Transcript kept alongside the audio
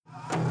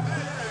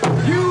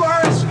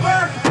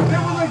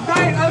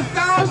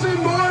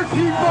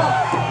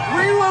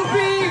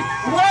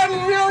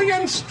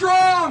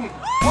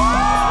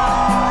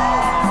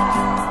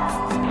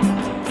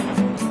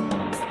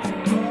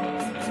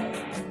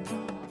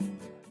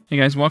Hey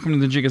guys, welcome to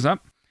The Jig Is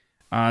Up.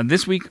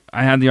 This week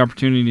I had the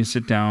opportunity to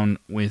sit down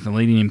with a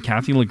lady named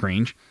Kathy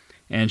LaGrange,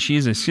 and she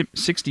is a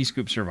 60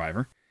 Scoop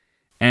survivor.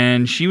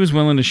 And she was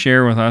willing to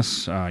share with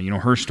us,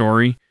 her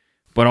story,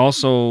 but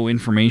also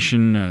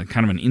information,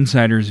 kind of an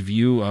insider's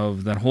view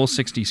of that whole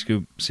 60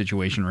 Scoop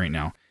situation right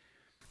now.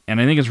 And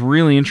I think it's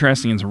really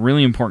interesting. It's a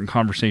really important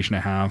conversation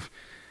to have.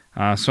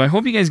 So I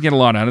hope you guys get a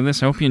lot out of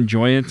this. I hope you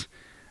enjoy it.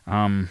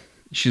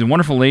 She's a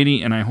wonderful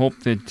lady, and I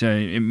hope that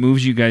it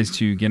moves you guys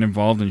to get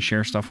involved and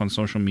share stuff on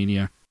social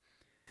media,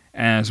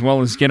 as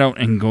well as get out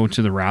and go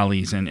to the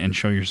rallies and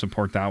show your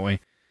support that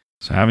way.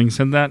 So having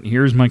said that,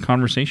 here's my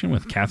conversation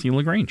with Kathy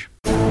LaGrange.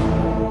 All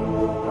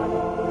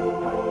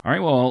right,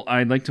 well,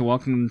 I'd like to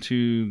welcome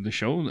to the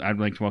show. I'd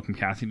like to welcome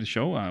Kathy to the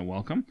show.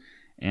 Welcome.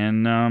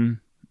 And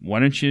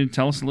why don't you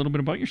tell us a little bit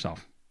about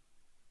yourself?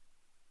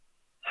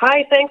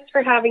 Hi, thanks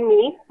for having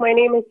me. My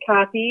name is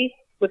Kathy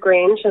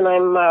LaGrange, and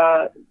I'm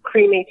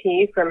Cree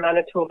Métis from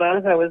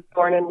Manitoba. I was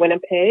born in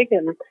Winnipeg,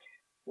 and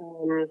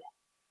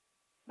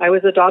I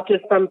was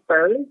adopted from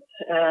birth,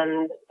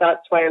 and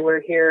that's why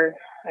we're here,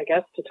 I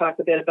guess, to talk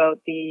a bit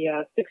about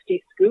the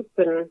 60 Scoop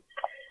and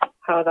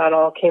how that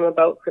all came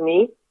about for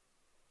me.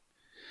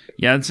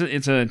 Yeah,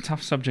 it's a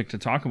tough subject to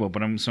talk about,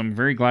 but I'm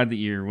very glad that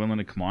you're willing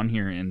to come on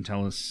here and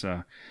tell us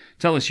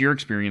your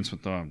experience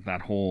with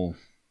that whole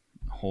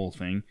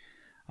thing.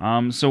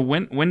 So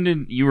when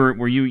did you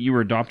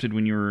were adopted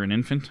when you were an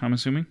infant, I'm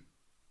assuming?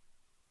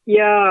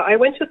 Yeah, I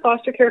went to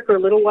foster care for a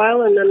little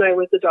while, and then I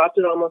was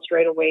adopted almost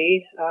right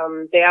away.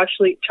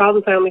 Child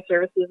and Family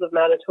Services of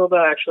Manitoba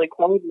actually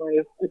called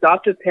my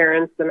adoptive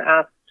parents and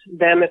asked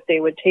them if they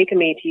would take a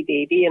Métis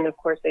baby, and of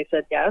course they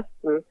said yes.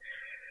 And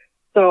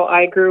so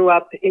I grew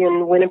up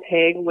in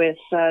Winnipeg with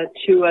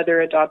two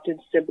other adopted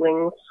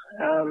siblings,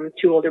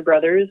 two older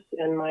brothers,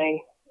 and my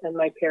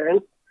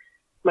parents.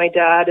 My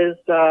dad is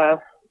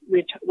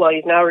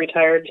he's now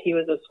retired. He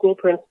was a school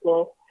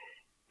principal,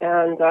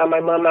 and my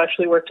mom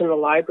actually worked in the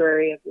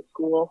library of the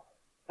school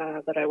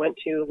that I went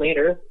to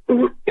later.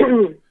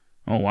 Oh,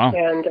 wow.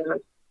 And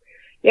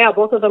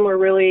both of them were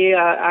really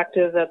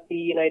active at the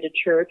United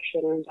Church,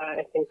 and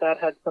I think that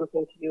had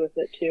something to do with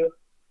it too.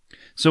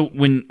 So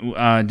when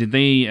did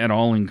they at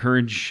all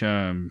encourage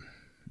your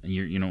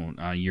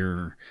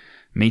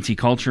Métis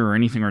culture or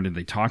anything, or did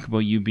they talk about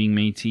you being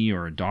Métis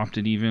or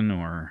adopted even,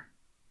 or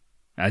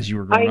as you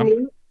were growing up?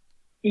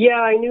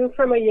 I knew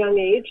from a young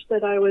age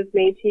that I was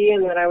Métis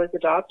and that I was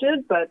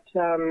adopted, but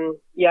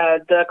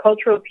the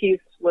cultural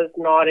piece was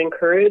not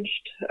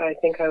encouraged. I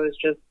think I was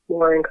just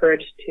more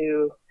encouraged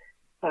to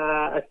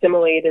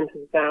assimilate into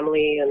the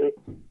family and,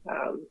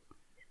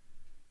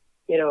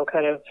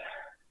 kind of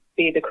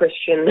be the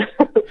Christian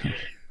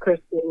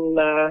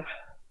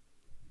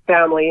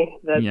family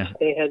that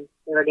they had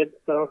started.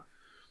 So.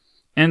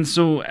 And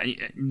so,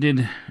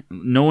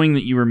 knowing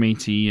that you were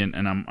Métis,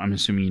 and I'm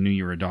assuming you knew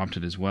you were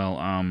adopted as well,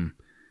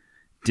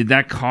 did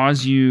that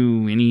cause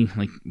you any,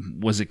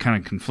 was it kind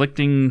of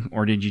conflicting,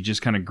 or did you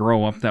just kind of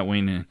grow up that way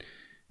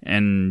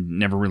and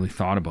never really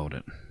thought about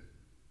it?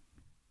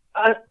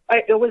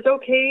 It was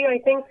okay, I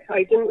think.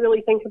 I didn't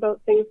really think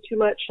about things too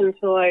much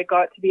until I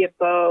got to be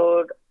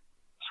about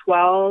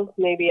 12,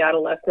 maybe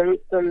adolescence,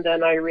 and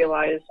then I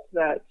realized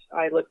that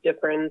I looked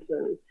different,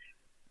 and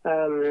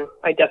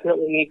I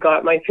definitely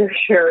got my fair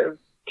share of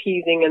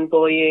teasing and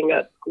bullying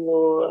at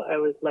school. I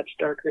was much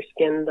darker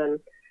skinned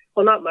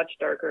not much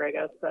darker, I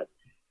guess, but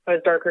I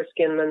was darker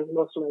skinned than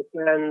most of my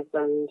friends,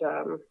 and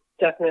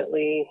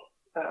definitely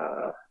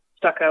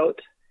stuck out.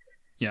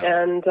 Yeah.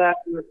 And,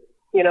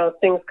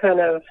 things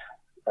kind of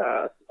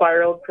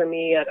spiraled for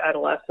me at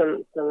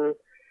adolescence, and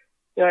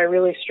I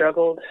really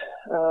struggled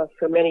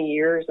for many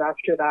years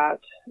after that.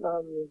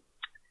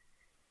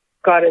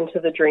 Got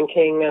into the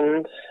drinking,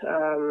 and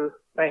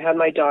I had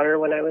my daughter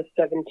when I was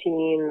 17.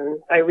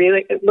 And I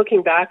really,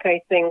 looking back,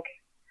 I think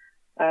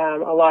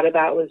a lot of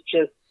that was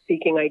just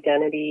seeking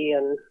identity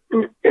and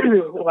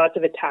lots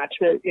of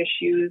attachment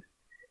issues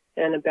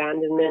and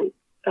abandonment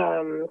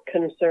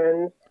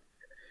concerns.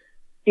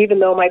 Even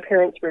though my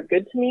parents were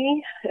good to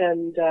me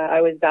and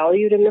I was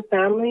valued in the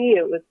family,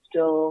 it was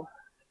still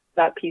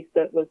that piece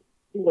that was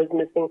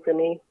missing for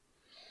me.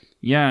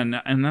 Yeah,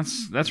 and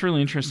that's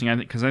really interesting. I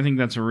think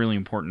that's a really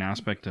important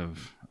aspect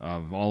of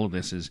all of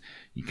this is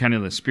kind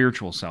of the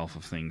spiritual self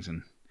of things.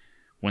 And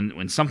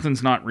when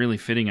something's not really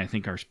fitting, I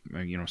think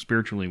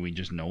spiritually we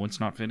just know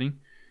it's not fitting.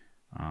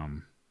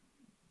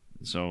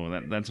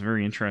 So that's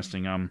very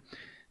interesting.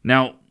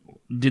 Now,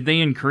 did they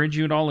encourage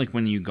you at all? Like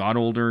when you got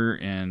older,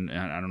 and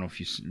I don't know if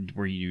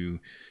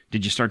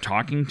did you start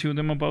talking to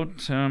them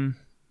about,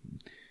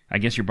 I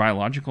guess, your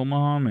biological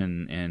mom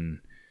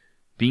and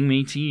being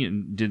Métis?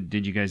 And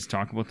did you guys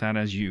talk about that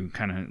as you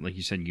kind of, like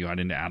you said, you got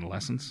into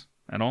adolescence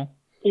at all?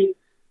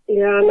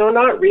 Yeah, no,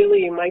 not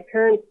really. My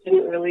parents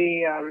didn't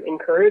really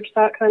encourage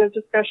that kind of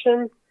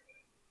discussion.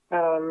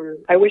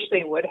 I wish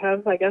they would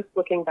have, I guess,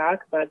 looking back,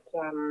 but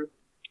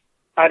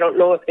I don't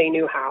know if they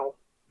knew how.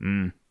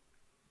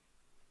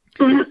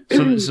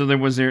 So there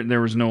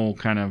was no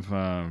kind of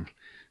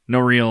no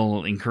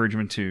real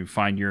encouragement to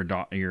find your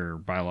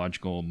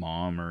biological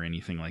mom or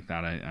anything like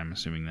that. I'm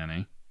assuming then,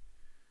 eh?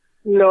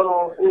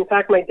 No, in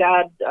fact, my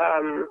dad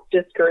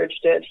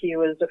discouraged it. He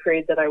was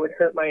afraid that I would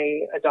hurt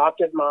my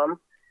adoptive mom.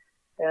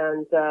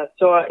 And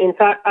in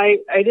fact, I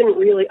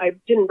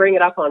didn't bring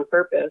it up on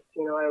purpose.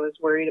 You know, I was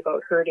worried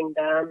about hurting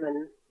them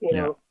and, you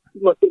know,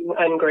 looking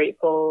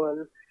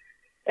ungrateful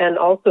and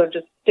also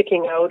just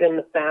sticking out in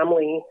the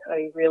family.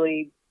 I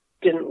really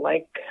didn't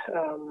like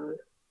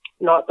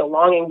not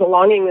belonging.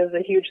 Belonging is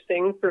a huge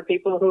thing for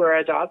people who are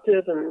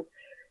adopted.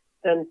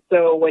 And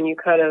so when you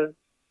kind of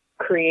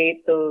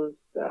create those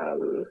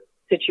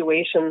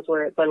situations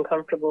where it's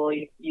uncomfortable,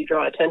 you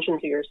draw attention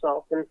to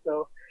yourself. And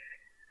so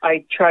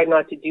I tried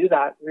not to do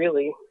that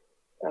really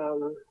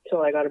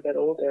till I got a bit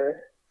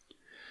older.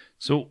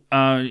 So,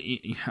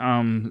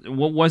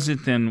 what was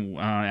it then?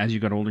 As you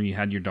got older, you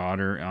had your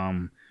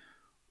daughter.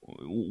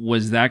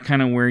 Was that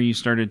kind of where you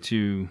started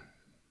to,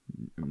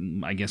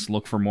 I guess,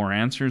 look for more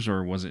answers,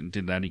 or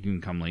did that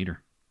even come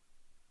later?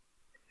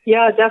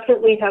 Yeah,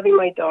 definitely. Having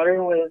my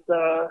daughter was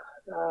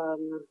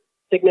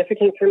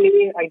significant for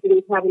me. I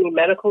didn't have any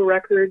medical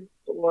records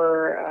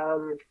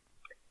or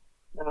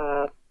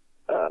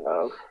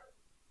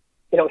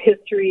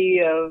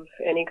history of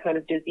any kind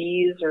of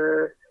disease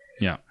or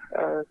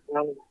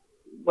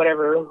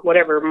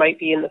whatever might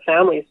be in the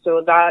family.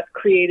 So that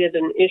created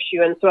an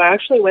issue. And so I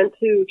actually went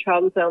to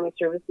Child and Family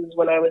Services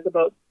when I was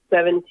about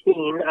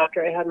 17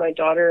 after I had my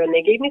daughter, and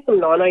they gave me some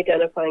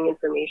non-identifying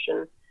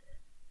information.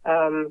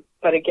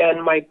 But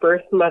again, my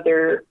birth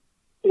mother,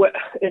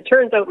 it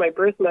turns out my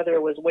birth mother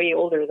was way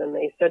older than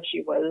they said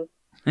she was,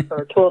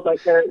 or told my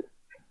parents.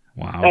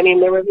 Wow. I mean,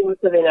 there were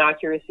lots of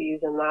inaccuracies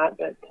in that,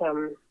 but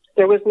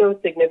there was no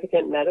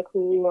significant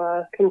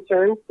medical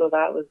concerns, so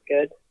that was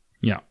good.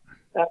 Yeah.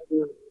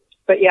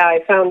 But yeah, I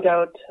found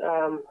out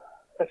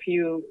a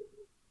few,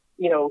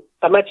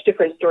 a much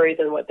different story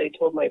than what they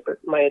told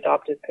my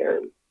adoptive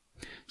parents.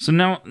 So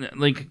now,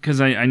 because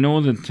I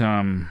know that,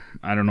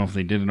 I don't know if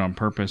they did it on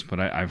purpose, but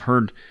I've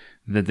heard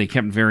that they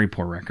kept very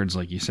poor records.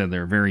 Like you said,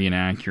 they're very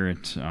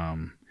inaccurate.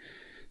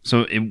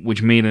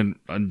 Which made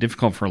it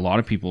difficult for a lot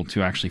of people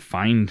to actually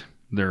find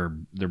their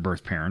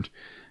birth parent.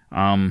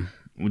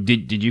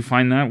 Did you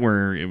find that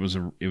where it was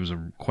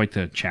quite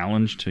the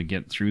challenge to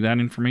get through that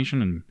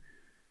information? And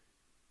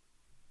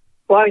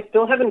well, I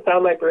still haven't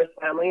found my birth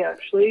family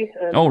actually.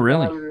 And, oh,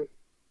 really?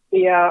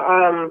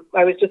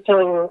 I was just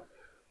telling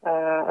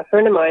a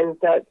friend of mine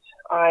that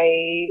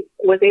I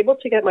was able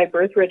to get my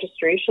birth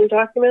registration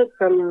document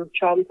from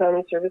Child and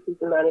Family Services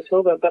in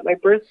Manitoba, but my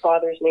birth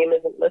father's name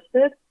isn't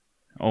listed.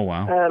 Oh,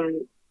 wow.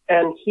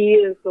 And he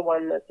is the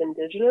one that's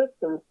Indigenous,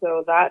 and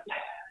so that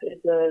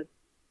is a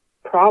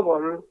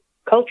problem.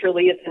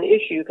 Culturally, it's an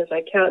issue because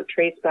I can't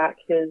trace back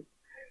his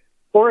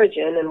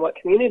origin and what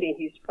community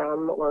he's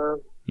from, or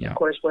of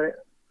course where,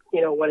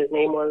 what his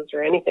name was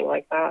or anything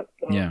like that.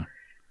 So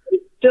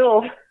it's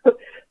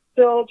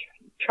still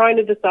trying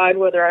to decide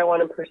whether I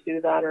want to pursue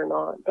that or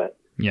not. But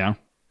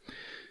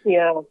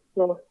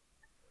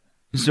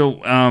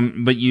So,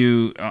 but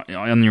you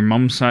on your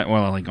mom's side,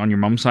 on your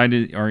mom's side,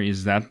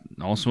 is that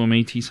also a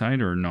Métis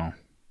side or no?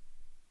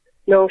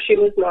 No, she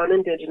was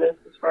non-Indigenous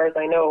as far as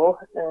I know.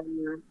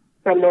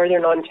 From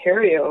Northern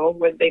Ontario.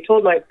 They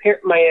told my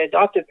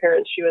adoptive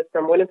parents she was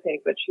from Winnipeg,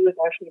 but she was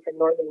actually from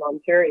Northern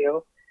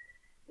Ontario,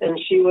 and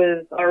she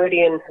was already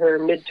in her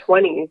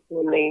mid-20s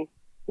when they,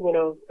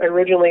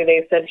 originally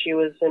they said she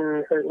was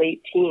in her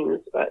late teens,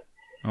 but.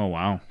 Oh,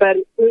 wow. But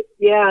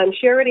and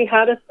she already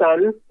had a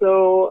son,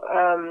 so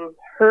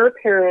her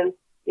parents,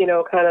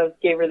 kind of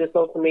gave her this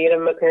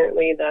ultimatum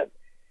apparently that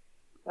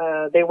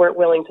they weren't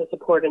willing to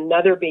support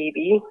another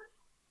baby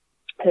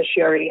because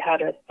she already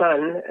had a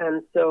son,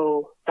 and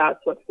so that's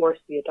what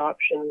forced the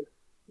adoption,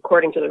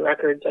 according to the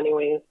records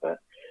anyways. But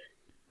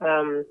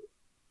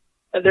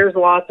there's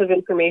lots of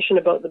information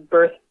about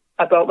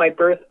about my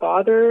birth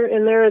father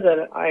in there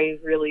that I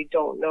really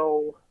don't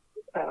know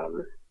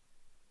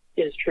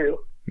is true.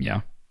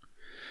 Yeah.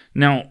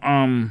 Now,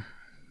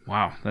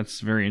 wow,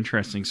 that's very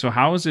interesting. So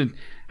how has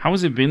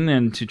it been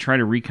then to try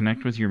to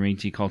reconnect with your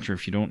Métis culture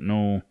if you don't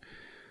know?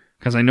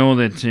 Because I know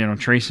that,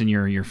 tracing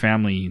your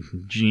family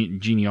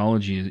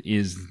genealogy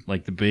is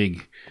like the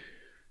big,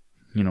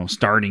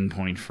 starting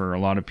point for a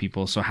lot of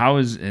people. So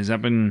has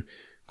that been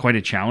quite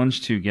a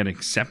challenge to get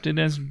accepted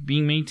as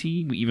being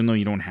Métis, even though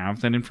you don't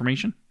have that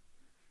information?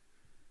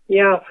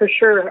 Yeah, for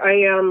sure.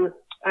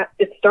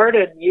 It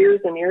started years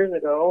and years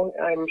ago.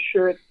 I'm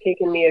sure it's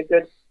taken me a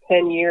good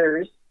 10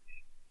 years.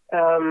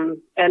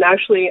 And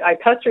actually, I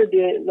pestered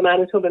the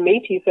Manitoba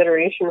Métis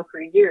Federation for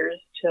years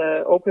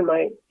to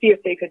see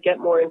if they could get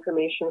more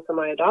information from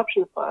my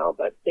adoption file,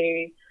 but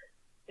they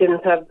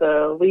didn't have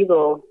the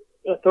legal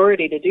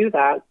authority to do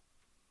that.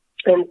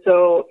 And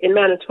so in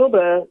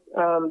Manitoba,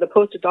 the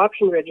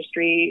Post-Adoption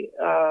Registry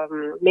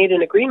made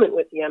an agreement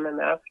with the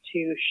MMF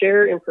to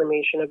share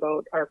information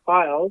about our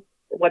files,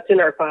 what's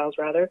in our files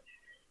rather.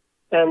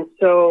 And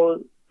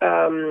so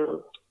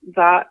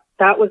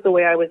that was the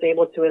way I was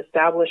able to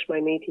establish my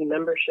Métis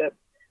membership.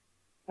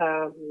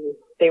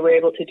 they were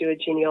able to do a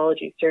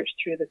genealogy search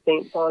through the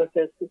St.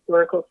 Boniface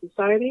Historical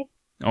Society.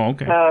 Oh,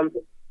 okay.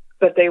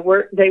 But they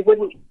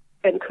wouldn't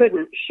and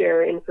couldn't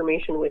share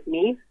information with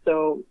me,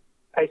 so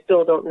I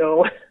still don't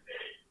know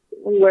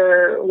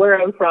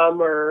where I'm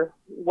from or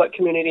what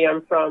community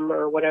I'm from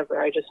or whatever.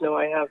 I just know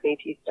I have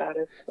Métis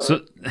status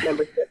or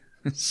membership.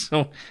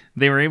 So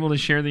they were able to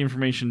share the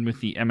information with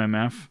the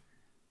MMF,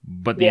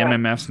 but the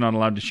MMF's not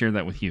allowed to share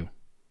that with you.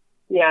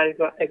 Yeah,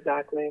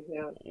 exactly.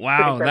 Yeah.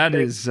 Wow, that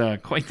is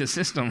quite the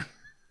system.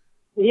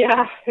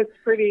 Yeah, it's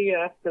pretty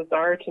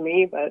bizarre to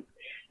me, but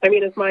I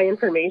mean, it's my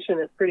information.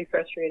 It's pretty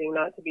frustrating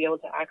not to be able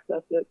to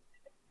access it.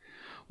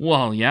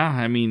 Well, yeah,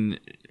 I mean,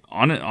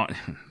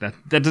 that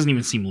doesn't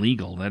even seem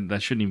legal.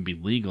 That shouldn't even be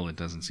legal. It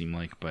doesn't seem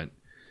like, but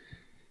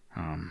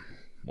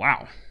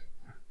wow.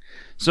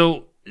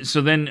 So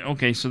then,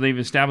 okay, so they've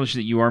established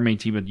that you are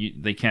Métis, but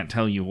they can't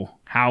tell you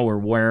how or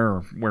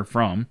where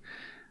from.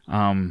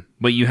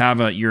 But you have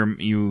a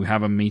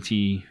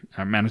Métis,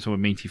 Manitoba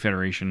Métis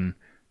Federation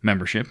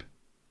membership,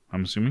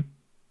 I'm assuming.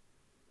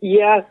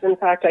 Yes, in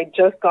fact, I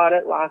just got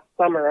it last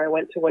summer. I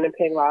went to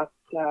Winnipeg last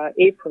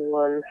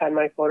April and had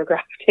my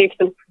photograph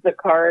taken for the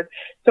card.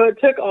 So it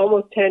took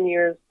almost 10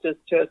 years just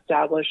to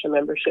establish a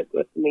membership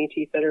with the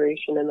Métis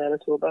Federation in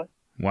Manitoba.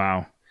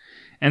 Wow.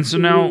 And so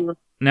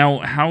now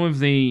how have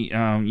they,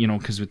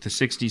 because with the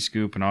 60's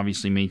scoop and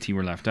obviously Métis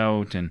were left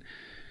out and,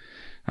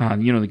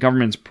 the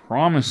government's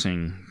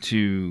promising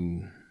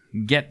to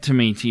get to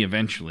Métis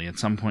eventually at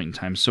some point in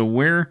time. So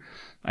where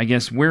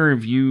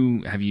have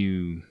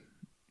you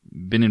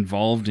been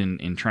involved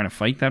in trying to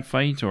fight that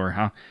fight,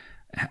 or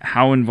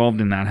how involved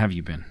in that have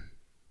you been?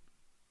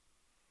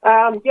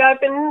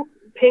 I've been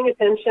paying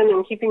attention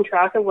and keeping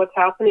track of what's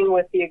happening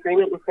with the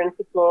agreement in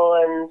principle.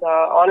 And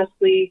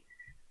honestly,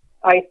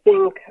 I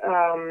think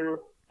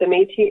the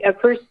Métis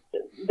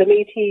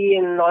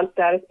and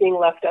non-status being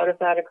left out of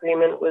that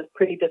agreement was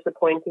pretty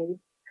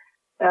disappointing.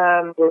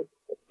 But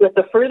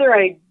the further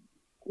I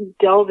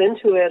delve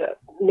into it,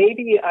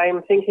 maybe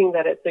I'm thinking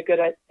that it's a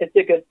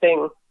good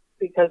thing,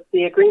 because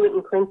the agreement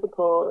in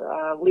principle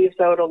leaves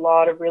out a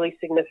lot of really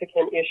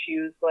significant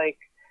issues like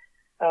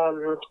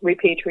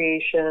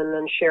repatriation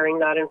and sharing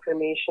that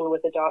information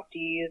with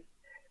adoptees.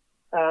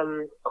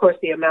 Of course,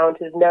 the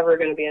amount is never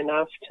going to be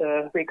enough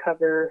to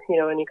recover,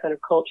 any kind of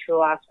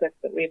cultural aspects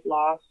that we've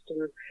lost,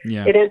 and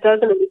it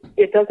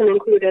doesn't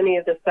include any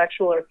of the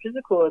sexual or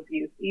physical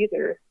abuse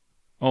either.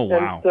 Oh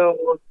wow! And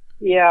so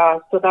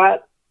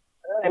that,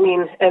 I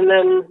mean, and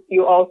then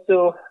you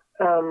also,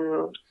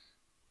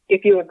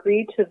 if you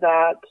agree to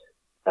that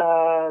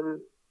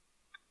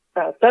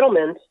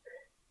settlement,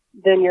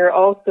 then you're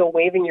also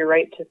waiving your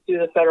right to sue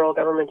the federal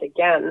government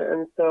again.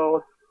 And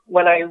so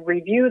when I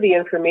review the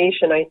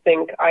information,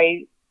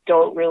 I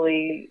don't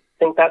really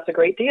think that's a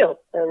great deal.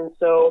 And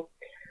so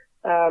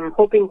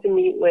hoping to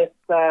meet with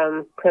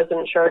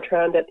President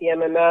Chartrand at the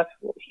MMF.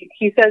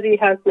 He says he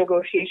has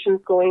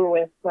negotiations going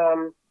with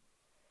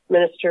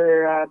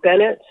Minister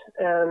Bennett,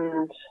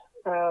 and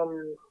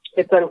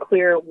it's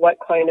unclear what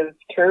kind of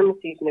terms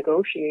he's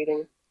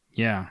negotiating.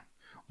 Yeah.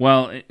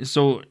 Well,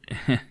 so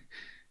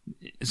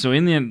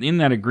in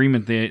that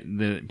agreement,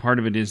 the part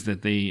of it is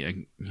that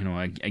they,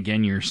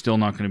 again, you're still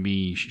not going to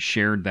be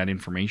shared that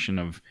information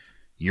of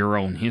your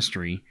own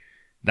history.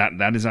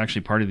 That is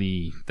actually part of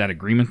that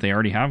agreement they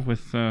already have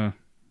with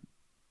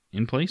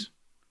in place.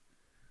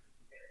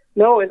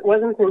 No, it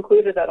wasn't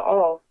included at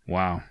all.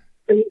 Wow.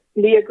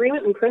 The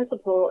agreement in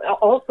principle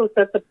also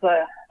sets up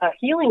a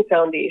healing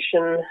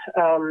foundation.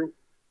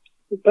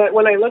 But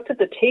when I looked at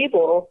the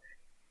table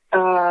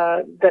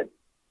that's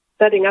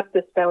setting up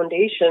this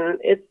foundation,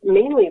 it's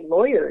mainly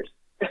lawyers.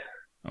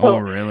 Oh,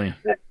 really?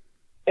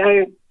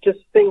 I just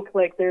think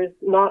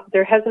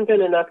there hasn't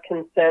been enough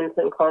consent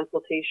and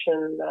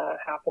consultation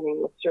happening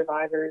with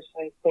survivors.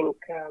 I think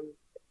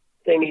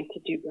they need to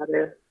do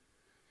better.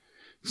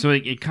 So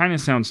it kind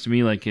of sounds to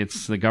me like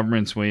it's the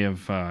government's way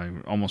of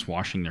almost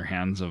washing their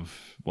hands of,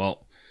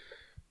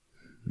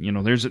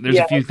 there's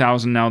a few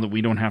thousand now that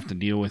we don't have to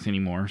deal with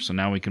anymore, so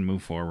now we can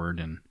move forward.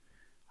 And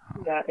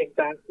yeah,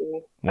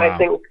 exactly. Wow. I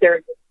think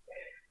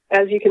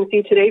as you can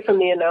see today from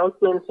the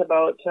announcements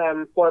about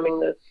forming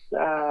this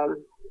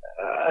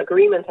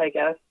agreement, I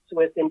guess,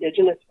 with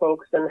Indigenous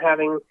folks and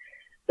having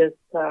this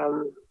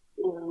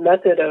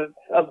method of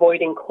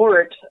avoiding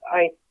court,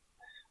 I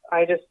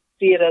just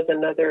see it as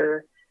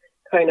another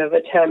kind of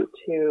attempt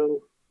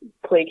to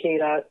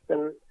placate us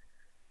and,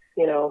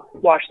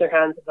 wash their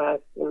hands of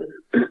us. And,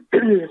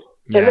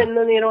 and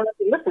then they don't have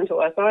to listen to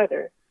us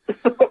either.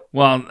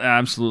 Well,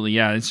 absolutely.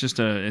 Yeah. It's just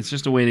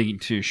a way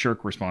to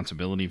shirk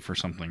responsibility for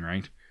something,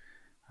 right?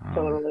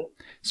 Totally.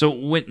 So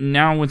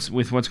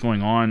with what's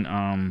going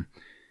on,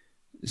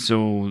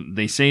 so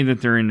they say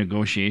that they're in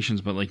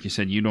negotiations, but like you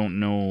said, you don't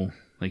know,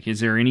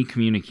 is there any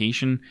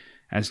communication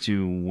as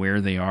to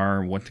where they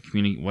are, what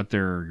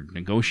they're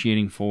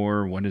negotiating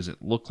for, what does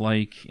it look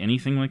like,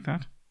 anything like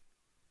that?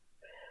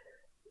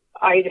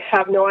 I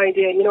have no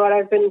idea. You know what?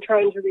 I've been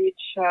trying to reach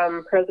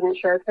President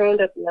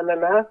Chartrand at the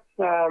MMF,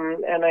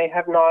 and I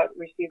have not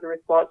received a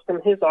response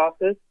from his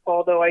office,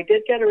 although I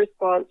did get a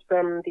response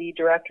from the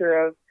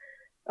director of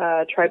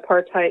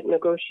tripartite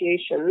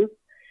negotiations.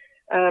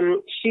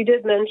 She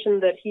did mention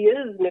that he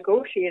is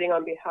negotiating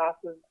on behalf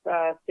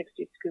of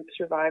 60 Scoop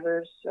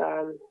survivors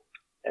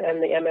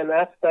and the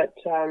MMF, but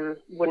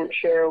wouldn't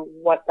share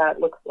what that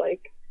looks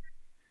like.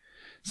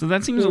 So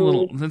that seems a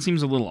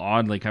little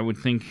odd. Like, I would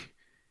think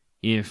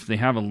if they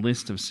have a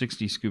list of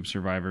 60 Scoop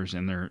survivors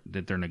and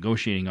they're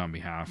negotiating on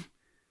behalf,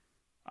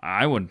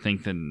 I would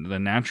think that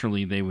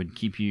naturally they would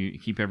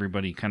keep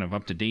everybody kind of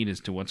up to date as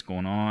to what's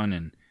going on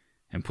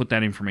and put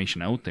that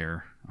information out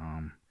there.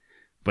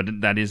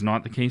 But that is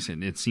not the case.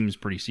 It seems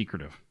pretty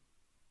secretive.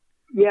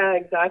 Yeah,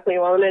 exactly.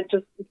 Well, and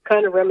it's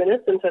kind of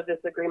reminiscent of this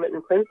agreement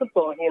in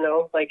principle. You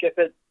know, like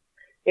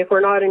if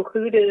we're not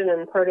included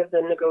in part of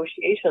the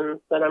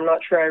negotiations, then I'm not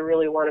sure I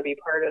really want to be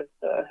part of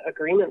the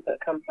agreement that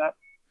comes up.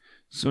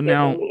 So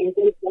now,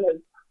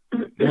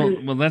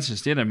 well, that's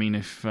just it. I mean,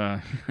 if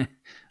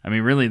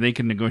really, they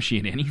can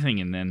negotiate anything,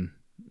 and then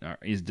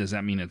does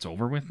that mean it's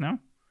over with now?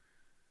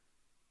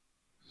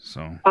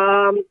 So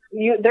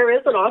there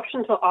is an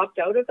option to opt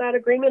out of that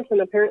agreement,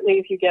 and apparently,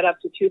 if you get up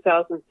to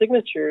 2,000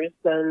 signatures,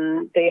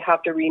 then they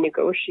have to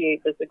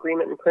renegotiate this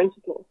agreement in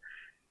principle.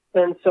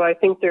 And so, I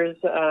think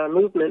there's a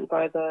movement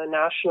by the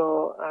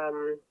National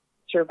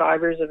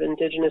Survivors of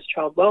Indigenous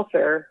Child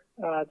Welfare,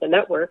 the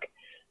network.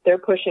 They're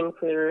pushing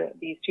for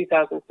these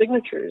 2,000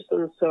 signatures,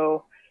 and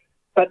so,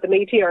 but the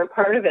Métis aren't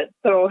part of it,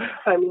 so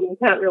I mean, you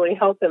can't really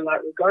help in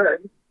that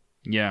regard.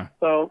 Yeah.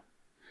 So.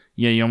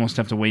 Yeah, you almost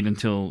have to wait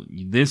until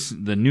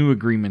the new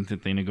agreement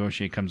that they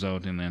negotiate comes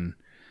out, and then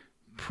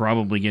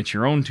probably get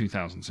your own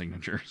 2,000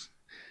 signatures.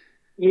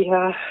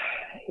 Yeah.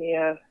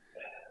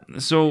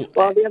 So,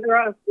 well, the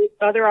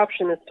other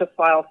option is to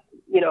file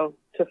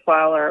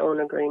our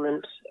own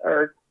agreement,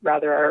 or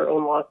rather our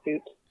own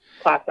lawsuit,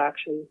 class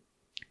action.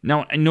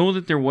 Now, I know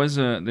that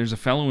there's a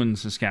fellow in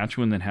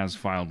Saskatchewan that has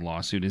filed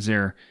lawsuit. Is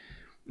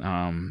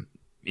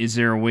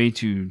there a way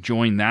to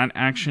join that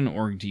action,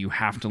 or do you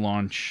have to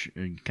launch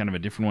kind of a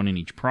different one in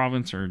each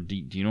province, or do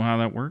you know how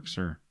that works?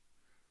 Or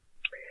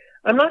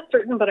I'm not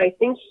certain, but I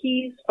think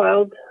he's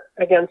filed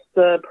against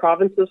the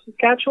province of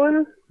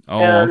Saskatchewan.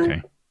 Oh,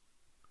 okay.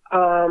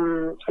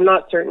 I'm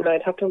not certain.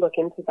 I'd have to look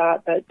into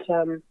that, but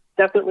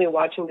definitely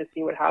watching to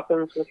see what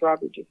happens with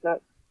Robert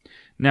Doucette.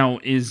 Now,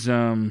 is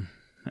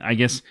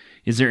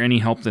there any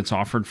help that's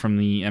offered from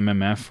the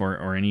MMF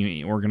or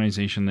any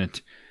organization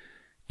that,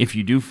 if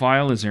you do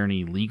file, is there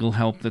any legal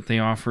help that they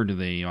offer? Do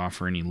they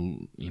offer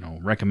any,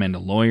 recommend a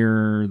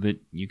lawyer that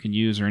you could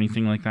use or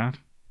anything like that?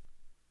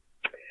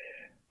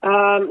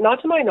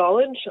 Not to my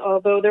knowledge,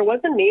 although there was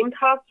a name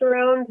passed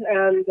around,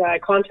 and I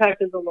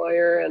contacted the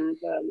lawyer, and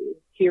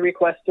he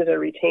requested a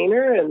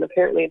retainer, and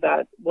apparently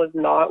that was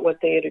not what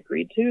they had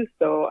agreed to,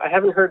 so I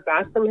haven't heard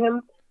back from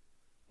him,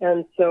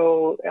 and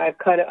so I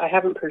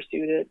haven't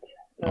pursued it.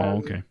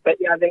 Okay. But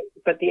yeah, the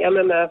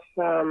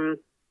MMF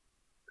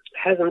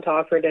hasn't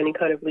offered any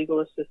kind of legal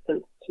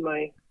assistance to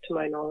my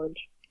knowledge.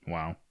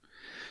 Wow.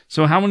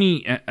 So how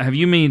many have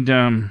you made?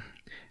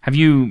 Have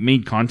you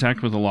made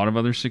contact with a lot of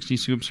other 60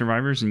 Scoop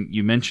survivors? And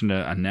you mentioned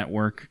a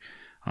network.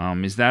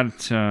 Is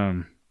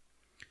that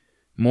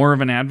more of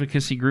an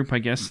advocacy group, I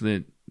guess,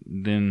 than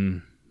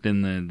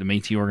the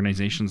Métis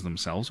organizations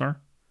themselves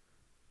are?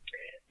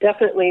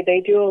 Definitely,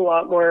 they do a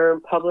lot more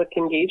public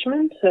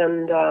engagement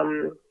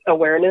and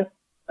awareness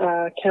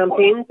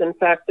campaigns. In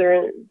fact,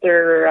 they're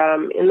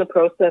in the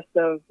process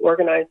of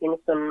organizing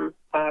some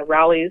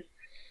rallies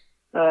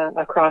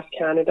across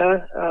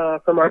Canada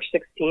for March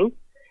 16th.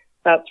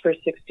 That's for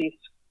 60s.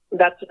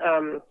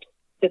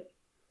 It's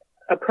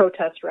a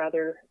protest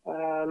rather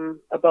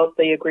about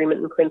the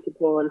agreement in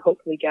principle, and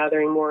hopefully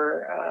gathering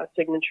more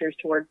signatures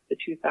towards the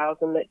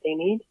 2,000 that they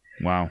need.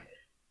 Wow.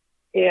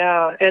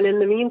 Yeah, and in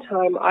the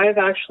meantime, I've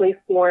actually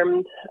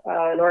formed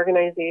an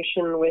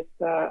organization with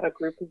a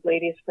group of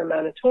ladies from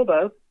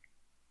Manitoba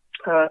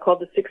called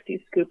the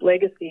 60 Scoop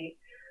Legacy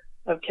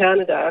of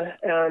Canada,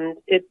 and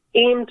it's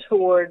aimed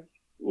towards,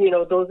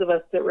 those of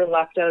us that were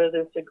left out of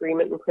this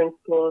agreement in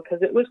principle,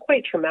 because it was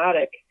quite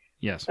traumatic.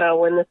 Yes.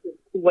 When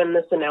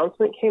this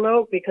announcement came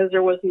out, because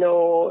there was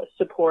no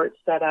support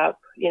set up,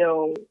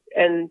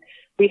 and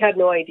we had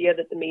no idea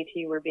that the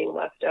Métis were being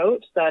left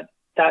out. That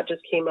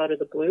just came out of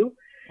the blue.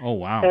 Oh,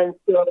 wow. And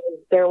so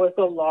there was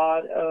a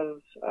lot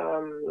of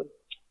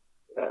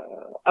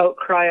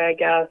outcry, I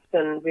guess,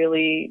 and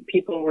really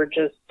people were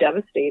just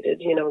devastated.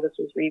 This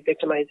was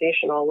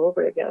re-victimization all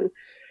over again.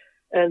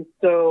 And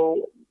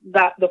so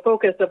that the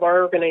focus of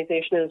our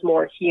organization is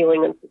more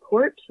healing and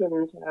support.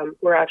 And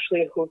we're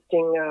actually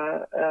hosting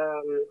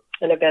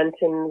an event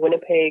in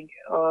Winnipeg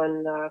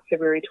on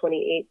February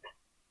 28th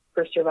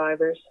for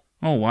survivors.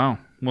 Oh, wow.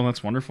 Well,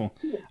 that's wonderful.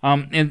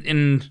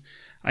 And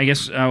I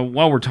guess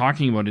while we're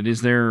talking about it,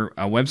 is there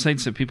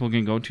websites that people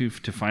can go to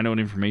find out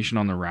information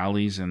on the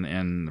rallies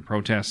and the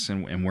protests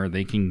and where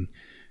they can,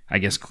 I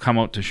guess, come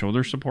out to show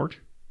their support?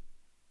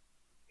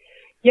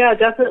 Yeah,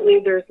 definitely.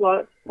 There's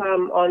lots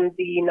on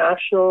the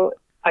national,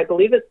 I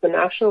believe it's the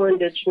National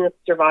Indigenous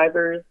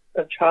Survivors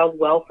of Child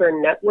Welfare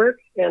Network,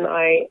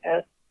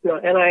 NIS, no,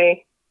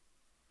 NI,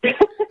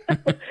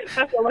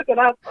 have to look it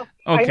up. Okay.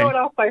 I know it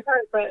off by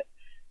heart, but,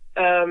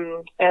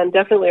 and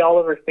definitely all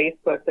over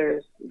Facebook,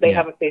 they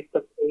have a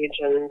Facebook page,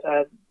 and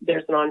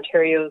there's an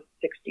Ontario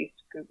 60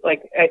 Scoop.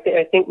 Like,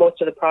 I think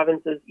most of the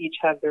provinces each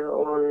have their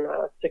own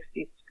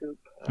 60 Scoop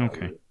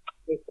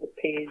Facebook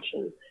page,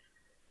 and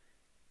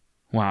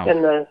wow.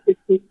 And the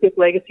 60 Scoop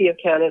Legacy of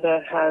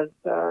Canada has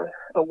a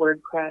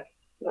WordPress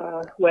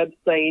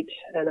website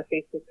and a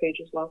Facebook page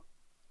as well.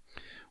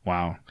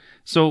 Wow.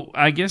 So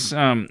I guess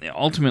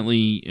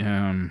ultimately,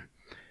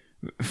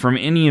 from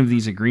any of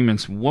these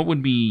agreements, what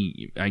would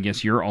be, I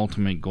guess, your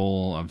ultimate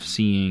goal of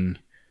seeing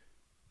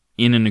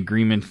in an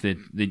agreement that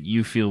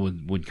you feel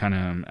would kind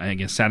of, I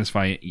guess,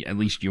 satisfy at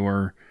least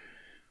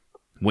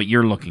what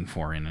you're looking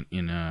for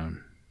in a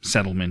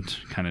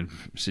settlement kind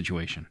of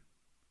situation?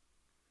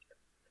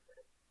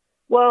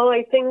 Well,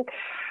 I think,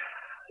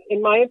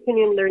 in my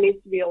opinion, there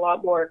needs to be a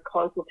lot more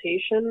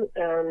consultation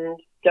and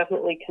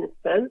definitely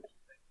consent.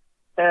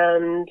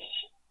 And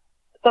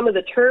some of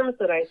the terms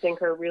that I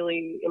think are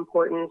really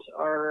important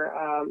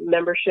are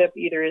membership,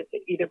 either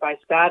by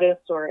status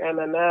or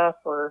MMF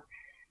or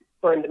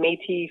in the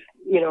Métis,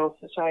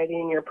 society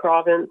in your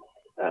province.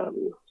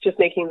 Just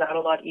making that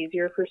a lot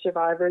easier for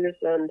survivors,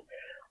 and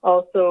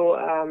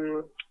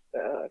also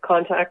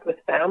contact with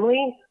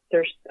family.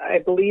 I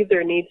believe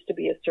there needs to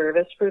be a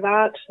service for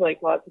that.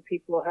 Like, lots of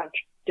people have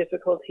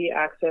difficulty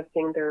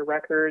accessing their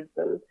records,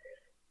 and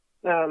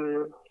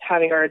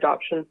having our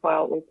adoption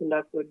file opened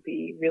up would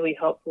be really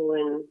helpful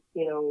in,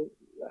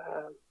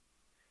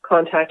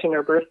 contacting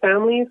our birth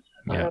families.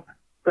 Yeah.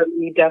 For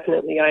me,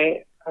 definitely,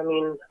 I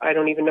mean, I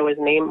don't even know his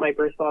name, my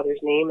birth father's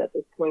name at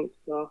this point.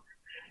 So,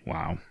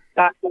 wow,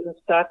 that kind of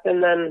stuff.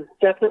 And then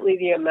definitely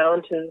the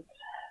amount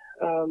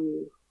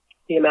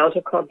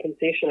of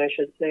compensation, I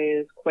should say,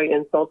 is quite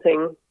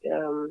insulting.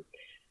 And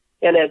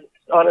it's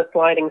on a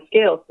sliding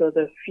scale. So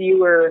the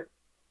fewer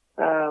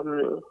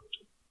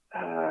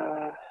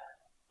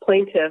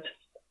plaintiffs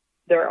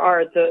there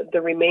are,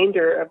 the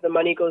remainder of the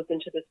money goes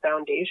into this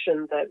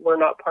foundation that we're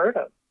not part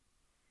of.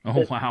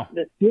 Oh, wow.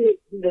 This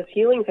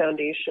healing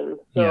foundation.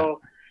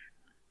 So,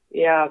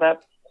 yeah,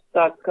 that's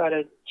got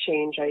to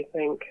change, I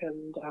think.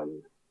 And,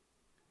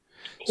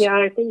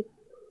 I think,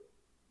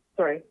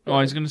 sorry. Oh,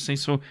 I was going to say,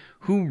 so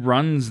who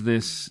runs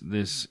this,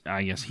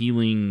 I guess,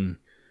 healing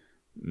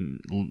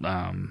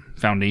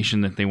foundation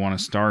that they want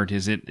to start?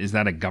 Is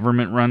that a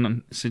government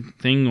run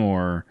thing,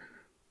 or?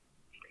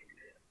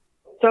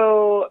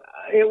 So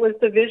it was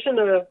the vision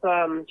of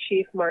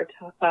Chief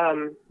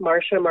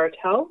Marsha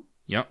Martel.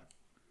 Yep.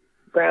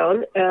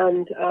 Brown,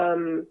 and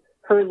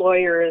her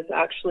lawyer is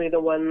actually the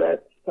one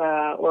that's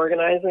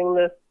organizing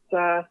this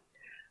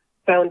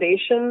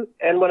foundation.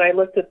 And when I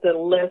looked at the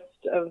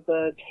list of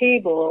the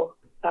table,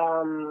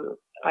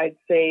 I'd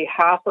say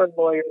half are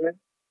lawyers,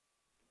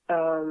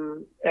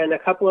 and a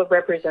couple of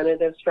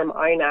representatives from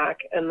INAC,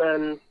 and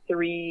then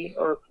 3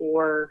 or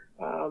 4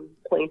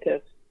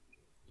 plaintiffs.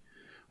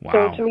 Wow.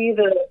 So to me,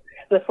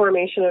 the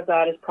formation of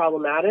that is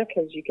problematic,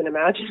 as you can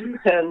imagine,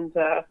 and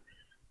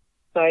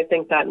so I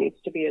think that needs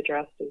to be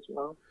addressed as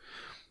well.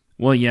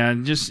 Well, yeah,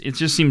 it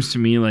just seems to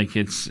me like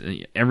it's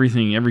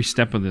everything, every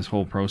step of this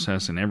whole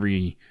process and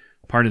every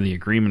part of the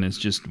agreement is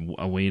just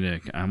a way to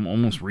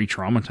almost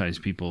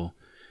re-traumatize people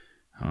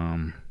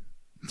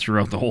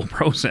throughout the whole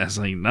process.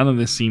 Like, none of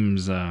this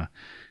seems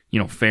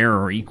fair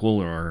or equal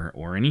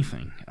or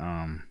anything.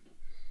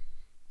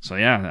 So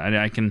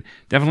yeah, I can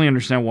definitely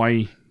understand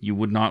why you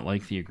would not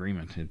like the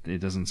agreement. It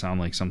doesn't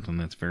sound like something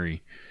that's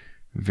very,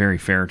 very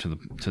fair to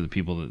the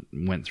people that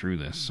went through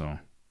this. So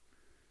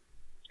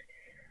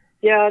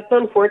yeah, it's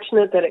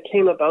unfortunate that it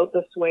came about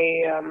this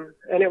way,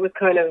 and it was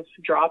kind of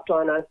dropped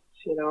on us,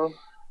 and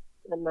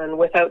then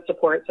without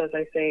supports, as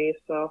I say.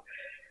 So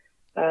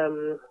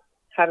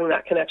having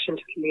that connection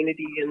to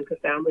community and to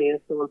family is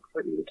so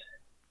important.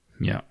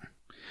 Yeah.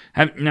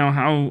 Have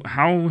you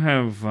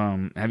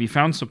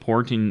found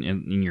support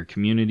in your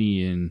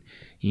community and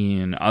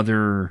in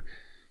other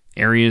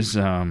areas?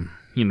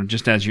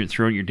 Just as you're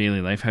throughout your daily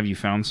life, have you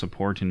found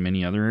support in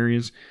many other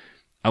areas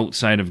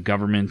outside of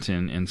government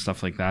and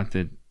stuff like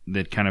that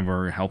kind of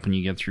are helping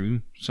you get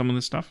through some of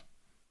this stuff?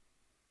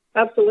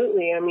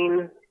 Absolutely. I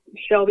mean,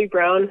 Shelby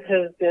Brown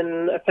has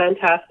been a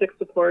fantastic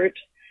support.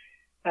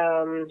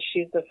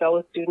 She's a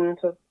fellow student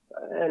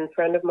and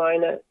friend of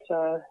mine at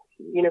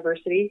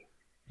university.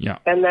 Yeah.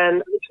 And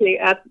then actually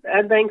at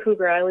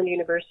Vancouver Island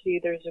University,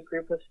 there's a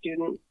group of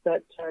students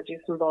that do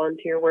some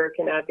volunteer work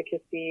and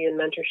advocacy and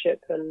mentorship,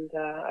 and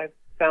I've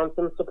found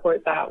some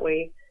support that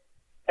way.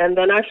 And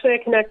then actually I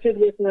connected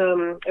with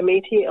a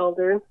Métis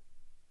elder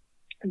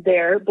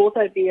there, both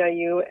at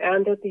VIU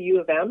and at the U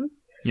of M.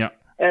 Yeah.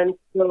 And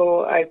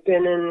so I've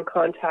been in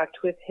contact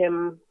with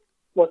him,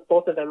 with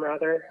both of them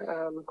rather,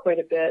 quite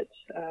a bit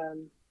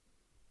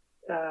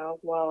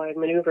while I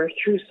maneuver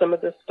through some of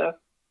this stuff.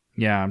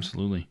 Yeah,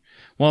 absolutely.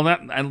 Well,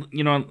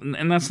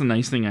 and that's the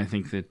nice thing. I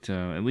think that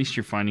at least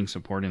you're finding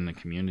support in the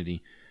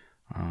community.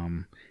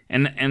 And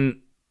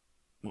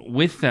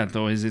with that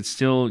though,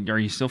 are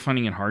you still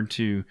finding it hard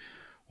to,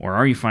 or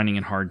are you finding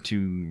it hard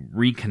to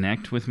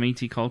reconnect with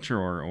Métis culture,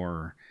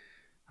 or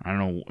I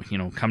don't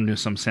know, come to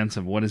some sense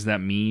of what does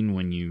that mean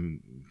when you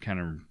kind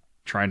of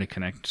try to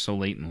connect so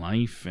late in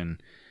life,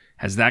 and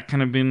has that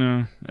kind of been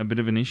a bit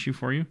of an issue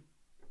for you?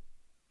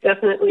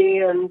 Definitely,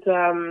 and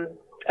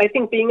I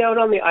think being out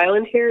on the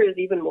island here is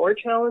even more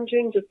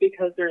challenging just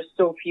because there's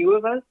so few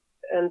of us.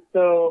 And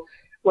so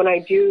when I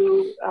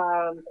do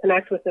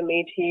connect with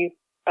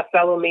a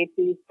fellow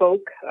Métis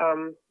folk,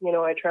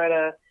 I try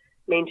to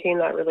maintain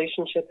that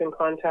relationship and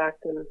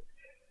contact and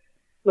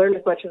learn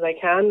as much as I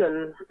can.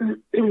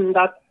 And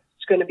that's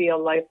going to be a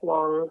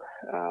lifelong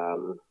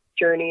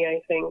journey, I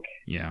think.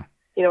 Yeah.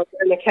 Trying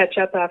to catch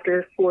up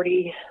after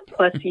 40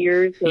 plus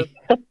years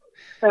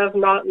of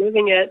not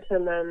living it.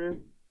 And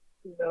then,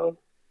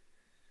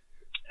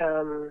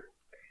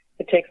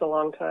 it takes a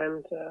long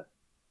time to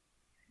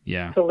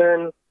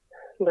learn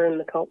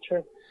the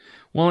culture.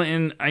 Well,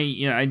 and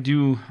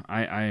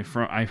I've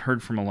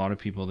heard from a lot of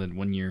people that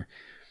when you're,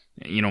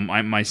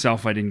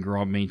 myself, I didn't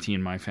grow up Métis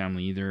in my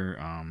family either,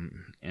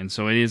 and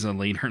so it is a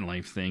later in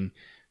life thing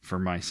for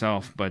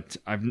myself. But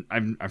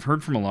I've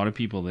heard from a lot of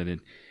people that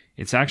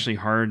it's actually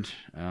hard,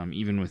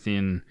 even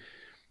within,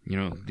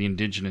 the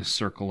Indigenous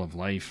circle of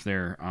life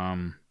there,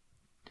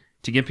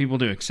 to get people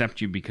to accept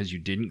you because you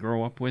didn't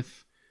grow up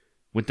with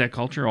that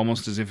culture,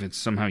 almost as if it's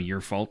somehow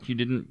your fault you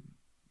didn't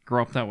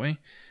grow up that way.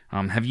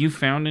 Have you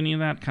found any of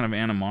that kind of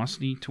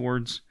animosity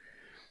towards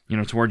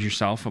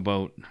yourself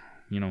about,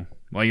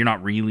 well, you're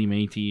not really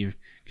Métis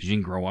because you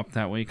didn't grow up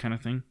that way kind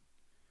of thing?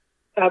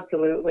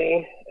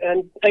 Absolutely.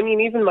 And I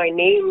mean, even my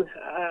name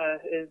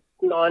is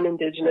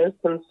non-Indigenous.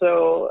 And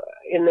so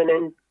in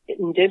an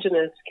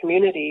Indigenous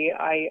community,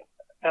 I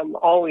am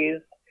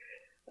always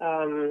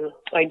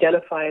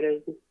identified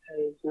as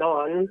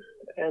non.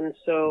 And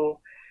so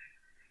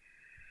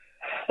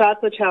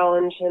that's a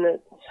challenge. And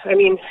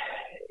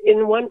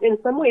in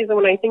some ways,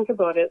 when I think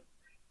about it,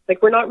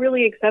 like, we're not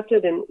really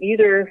accepted in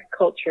either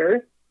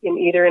culture, in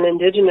either an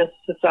Indigenous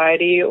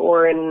society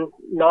or in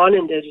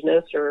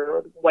non-Indigenous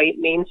or white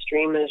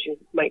mainstream, as you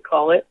might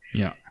call it.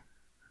 Yeah.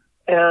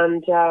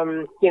 And,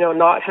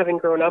 not having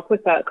grown up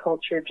with that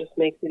culture just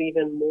makes it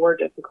even more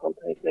difficult,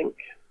 I think.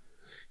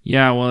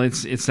 Yeah, well,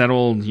 it's that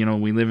old,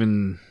 we live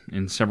in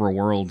several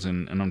worlds,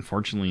 and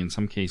unfortunately, in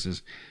some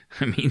cases,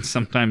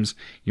 sometimes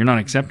you're not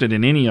accepted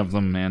in any of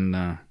them,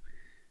 and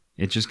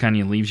it just kind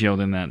of leaves you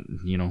out in that,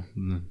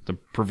 the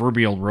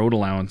proverbial road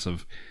allowance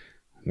of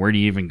where do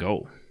you even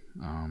go?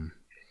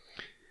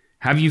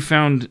 Have you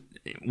found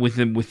with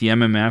the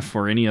MMF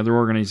or any other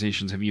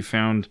organizations, have you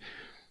found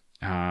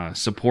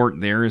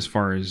support there as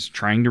far as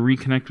trying to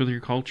reconnect with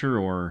your culture,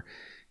 or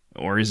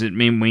is it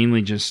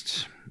mainly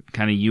just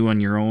kind of you on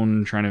your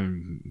own trying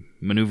to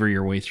maneuver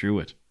your way through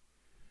it?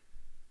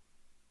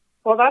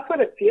 Well, that's what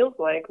it feels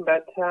like,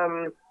 but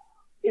I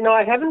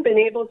haven't been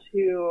able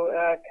to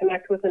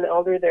connect with an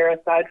elder there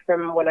aside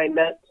from when I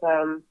met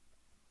the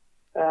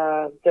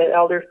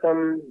elder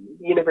from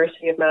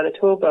University of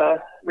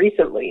Manitoba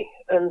recently.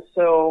 And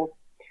so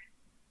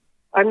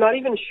I'm not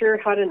even sure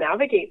how to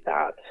navigate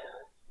that.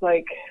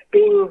 Like,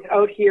 being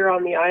out here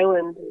on the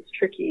island is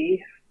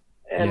tricky.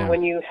 And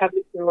when you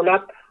haven't grown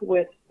up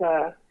with,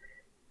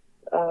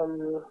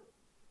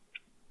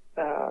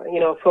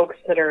 folks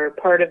that are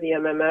part of the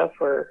MMF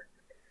or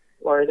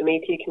the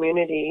Métis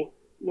community,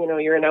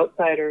 you're an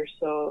outsider.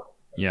 So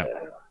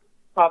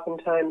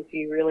oftentimes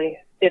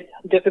it's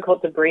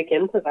difficult to break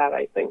into that,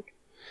 I think.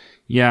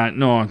 Yeah,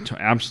 no,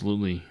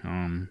 absolutely.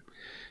 I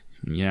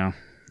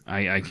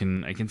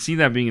can see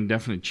that being a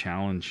definite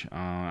challenge.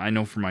 I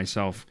know for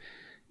myself,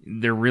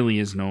 there really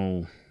is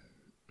no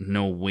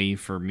way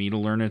for me to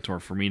learn it or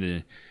for me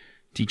to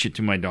teach it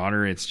to my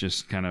daughter. It's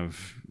just kind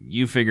of,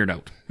 you figure it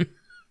out.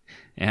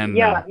 And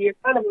you're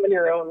kind of on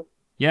your own.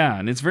 Yeah,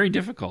 and it's very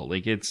difficult.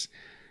 Like, it's,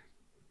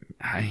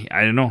 I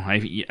don't know.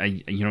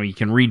 You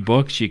can read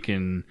books, you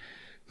can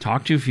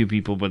talk to a few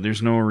people, but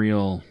there's no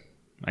real,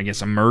 I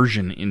guess,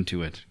 immersion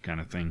into it kind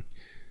of thing.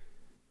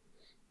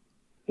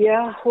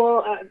 Yeah,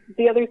 well,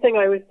 the other thing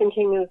I was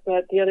thinking is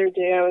that the other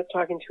day I was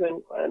talking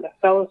to a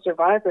fellow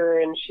survivor,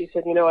 and she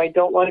said, I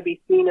don't want to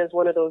be seen as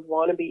one of those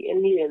wannabe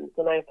Indians.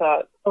 And I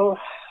thought,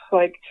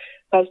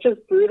 that's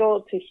just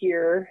brutal to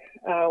hear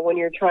when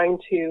you're trying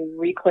to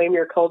reclaim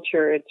your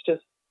culture. It's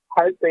just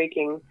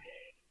heartbreaking.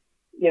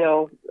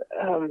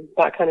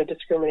 That kind of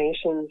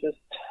discrimination just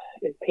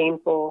is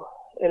painful.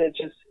 And it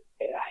just,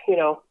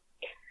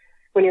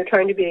 when you're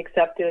trying to be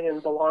accepted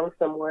and belong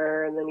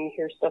somewhere and then you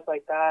hear stuff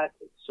like that,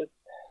 it's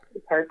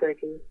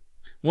heartbreaking.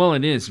 Well,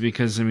 it is,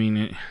 because,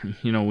 we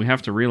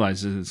have to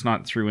realize that it's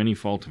not through any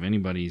fault of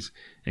anybody's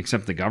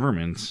except the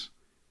government's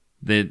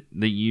that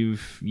you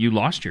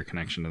lost your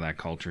connection to that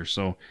culture.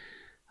 So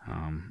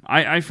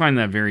I find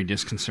that very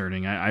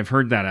disconcerting. I've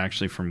heard that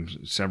actually from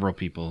several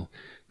people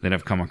that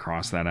have come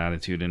across that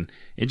attitude, and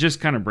it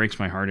just kind of breaks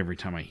my heart every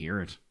time I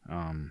hear it.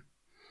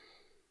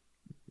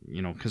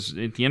 because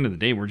at the end of the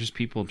day, we're just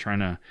people trying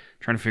to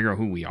figure out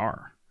who we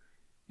are,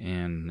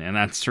 and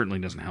that certainly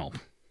doesn't help.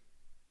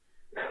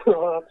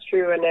 Well, that's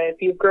true. And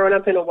if you've grown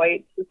up in a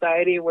white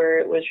society where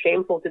it was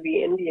shameful to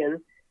be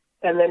Indian,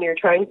 and then you're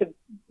trying to,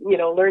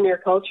 learn your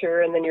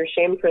culture, and then you're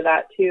shamed for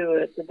that too,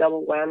 it's a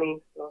double whammy.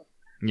 So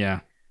yeah,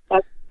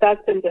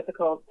 that's been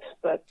difficult,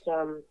 but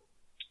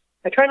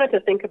I try not to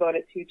think about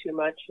it too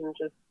much, and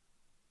just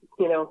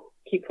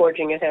keep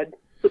forging ahead.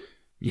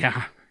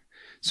 Yeah.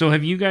 So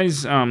have you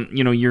guys,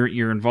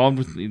 you're involved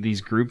with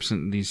these groups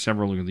and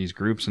several of these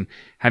groups, and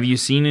have you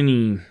seen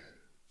any,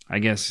 I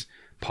guess,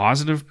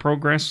 positive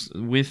progress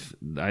with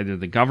either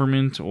the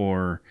government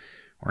or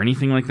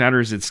anything like that, or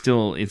is it's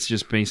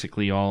just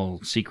basically all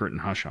secret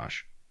and hush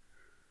hush?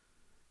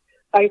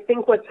 I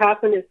think what's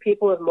happened is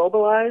people have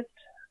mobilized.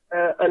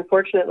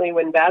 Unfortunately,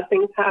 when bad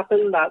things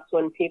happen, that's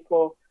when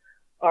people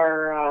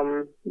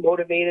are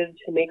motivated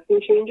to make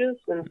some changes,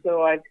 and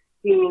so I've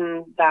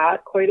seen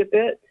that quite a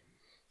bit.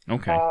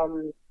 Okay.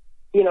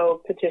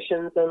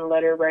 Petitions and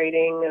letter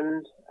writing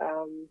and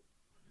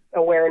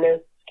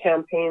awareness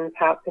campaigns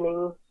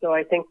happening. So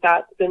I think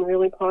that's been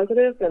really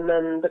positive. And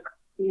then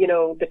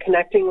the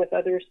connecting with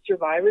other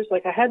survivors.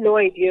 Like, I had no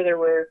idea there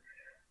were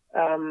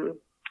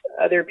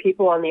other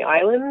people on the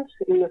island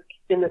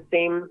in the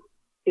same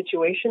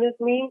situation as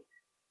me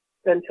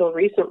until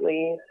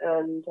recently.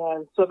 And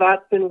so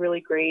that's been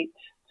really great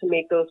to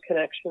make those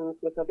connections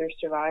with other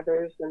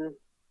survivors. And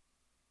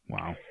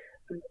wow.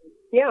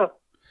 Yeah.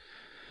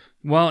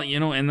 Well,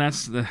 and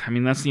that's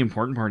the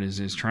important part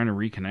is trying to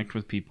reconnect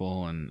with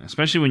people, and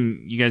especially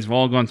when you guys have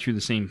all gone through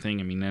the same thing.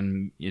 I mean,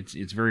 then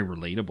it's very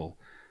relatable.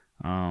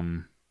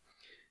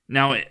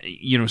 Now,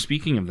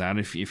 speaking of that,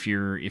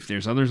 if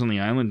there's others on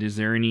the island, is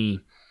there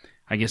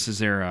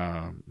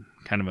a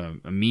kind of a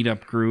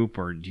meetup group,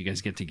 or do you guys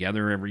get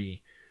together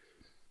every,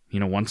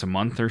 once a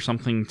month or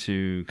something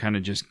to kind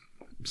of just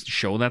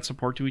show that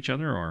support to each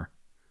other? Or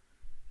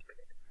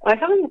I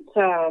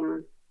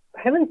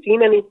haven't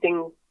seen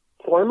anything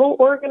formal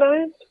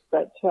organized,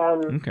 but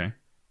okay.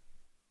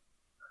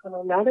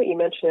 Now that you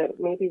mention it,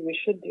 maybe we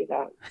should do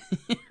that.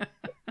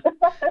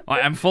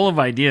 I'm full of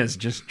ideas.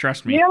 Just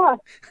trust me. Yeah.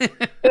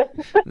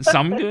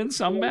 Some good,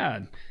 some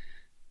bad.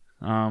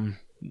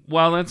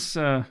 Well, that's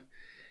it's.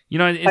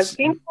 I've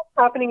seen stuff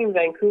happening in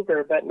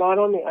Vancouver, but not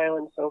on the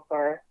island so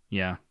far.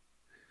 Yeah.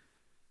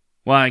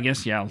 Well, I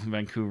guess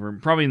Vancouver,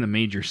 probably in the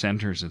major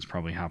centers, it's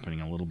probably happening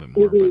a little bit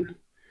more.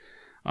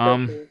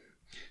 Mm-hmm. But,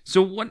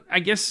 so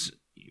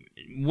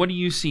what do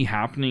you see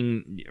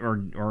happening,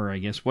 or I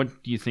guess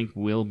what do you think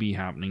will be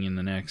happening in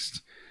the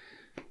next,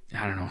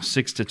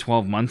 6 to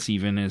 12 months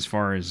even, as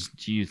far as,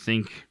 do you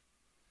think,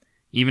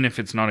 even if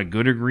it's not a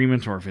good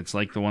agreement or if it's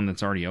like the one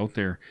that's already out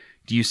there,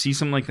 do you see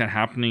something like that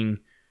happening,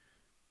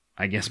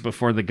 I guess,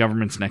 before the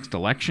government's next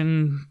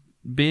election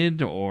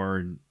bid,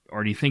 or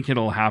do you think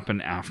it'll happen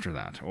after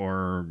that?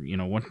 Or,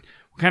 what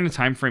kind of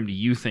time frame do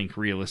you think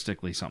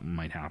realistically something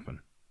might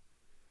happen?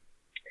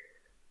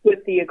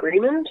 With the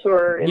agreement,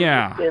 or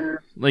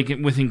like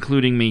with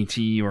including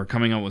Métis, or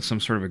coming out with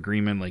some sort of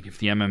agreement, like if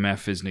the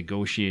MMF is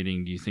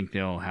negotiating, do you think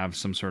they'll have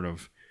some sort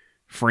of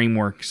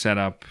framework set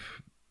up,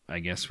 I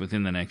guess,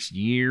 within the next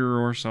year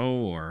or so,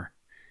 or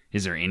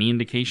is there any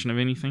indication of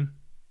anything?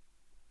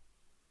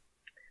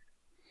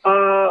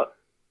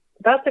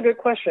 That's a good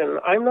question.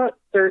 I'm not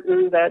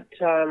certain that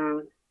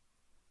the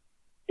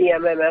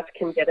MMF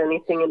can get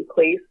anything in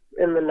place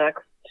in the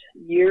next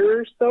year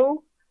or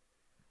so.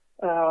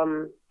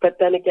 But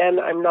then again,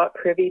 I'm not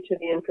privy to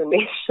the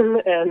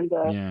information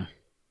and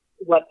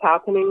what's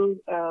happening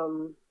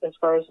as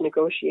far as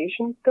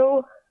negotiations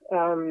go.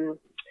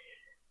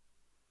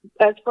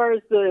 As far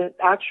as the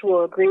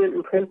actual agreement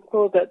in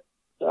principle that's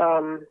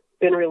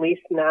been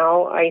released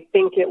now, I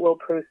think it will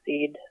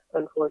proceed,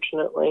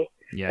 unfortunately.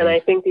 Yeah. And I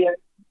think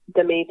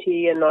the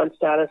Métis and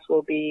non-status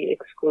will be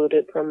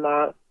excluded from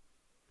that.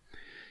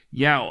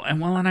 Yeah,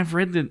 and I've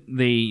read that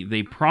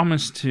they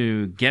promised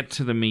to get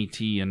to the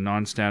Métis and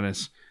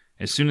non-status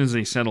as soon as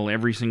they settle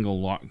every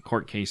single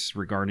court case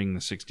regarding the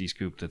 60's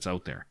scoop that's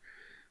out there.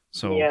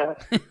 So, yeah.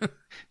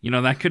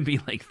 That could be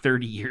like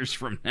 30 years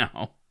from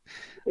now.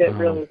 It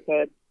really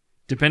could.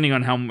 Depending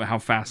on how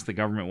fast the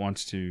government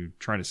wants to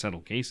try to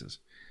settle cases.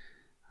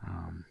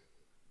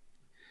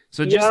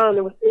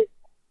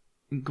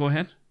 Go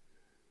ahead.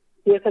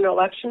 With an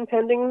election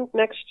pending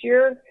next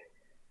year,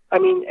 I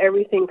mean,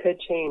 everything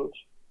could change.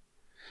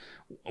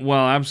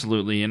 Well,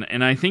 absolutely,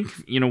 and I think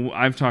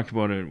I've talked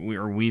about it,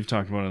 we've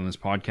talked about it on this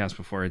podcast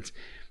before.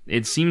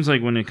 It seems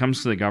like when it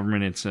comes to the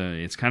government,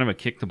 it's kind of a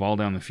kick the ball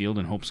down the field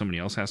and hope somebody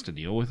else has to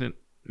deal with it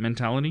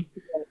mentality.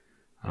 Yeah,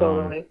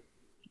 totally.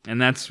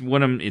 And that's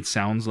what it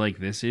sounds like.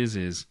 This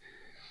is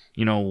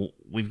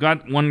we've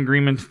got one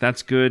agreement,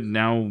 that's good.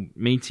 Now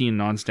Métis and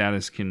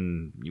non-status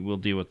we'll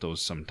deal with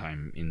those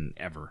sometime in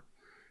ever.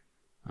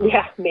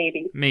 Yeah,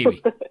 maybe.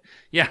 Maybe.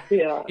 Yeah.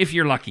 Yeah. If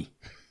you're lucky.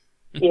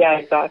 Yeah,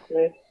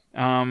 exactly.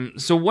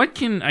 So what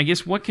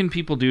can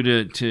people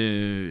do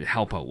to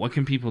help out? What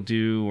can people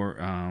do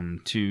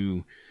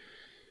to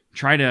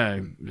try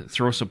to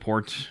throw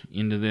support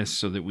into this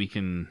so that we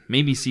can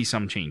maybe see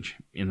some change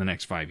in the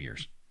next 5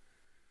 years.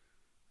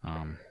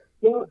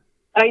 Yeah,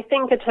 I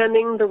think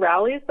attending the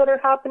rallies that are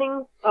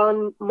happening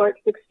on March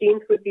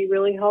 16th would be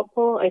really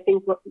helpful. I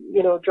think,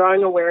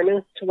 drawing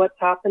awareness to what's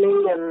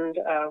happening and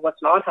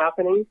what's not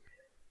happening,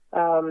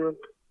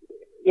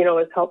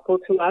 is helpful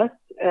to us.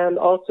 And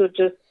also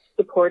just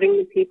supporting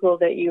the people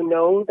that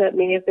that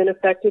may have been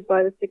affected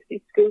by the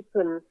 60 scoop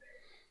and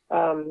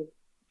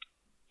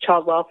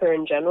child welfare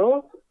in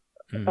general.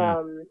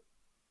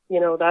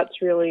 Mm-hmm.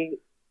 That's really,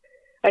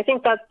 I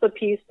think that's the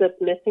piece that's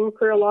missing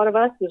for a lot of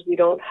us, is we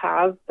don't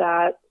have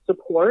that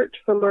support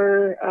from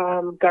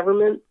our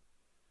government,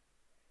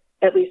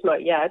 at least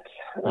not yet.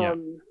 Yeah.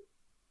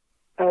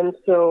 And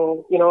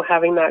so,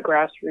 having that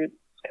grassroots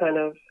kind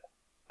of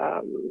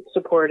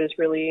support is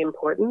really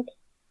important.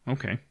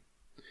 Okay.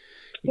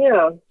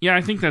 Yeah. Yeah,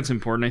 I think that's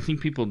important. I think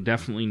people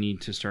definitely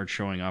need to start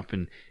showing up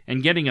and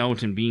getting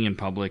out and being in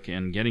public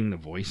and getting the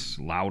voice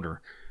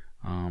louder.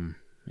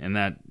 And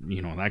that,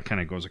 that kind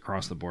of goes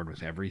across the board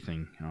with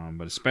everything,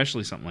 but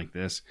especially something like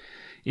this.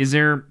 Is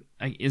there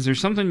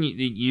something that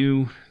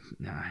you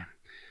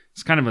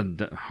it's kind of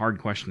a hard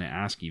question to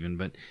ask even,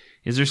 but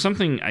is there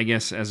something, I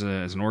guess, as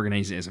an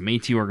organization, as a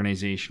Métis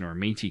organization or a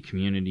Métis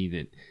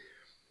community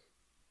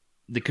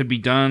that could be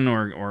done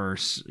or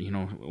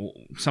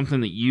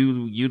something that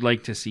you'd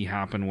like to see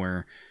happen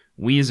where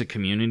we as a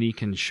community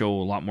can show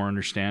a lot more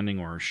understanding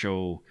or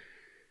show,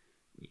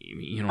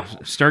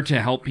 start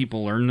to help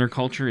people learn their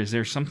culture? Is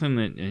there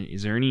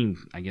any,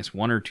 I guess,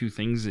 one or two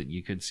things that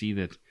you could see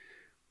that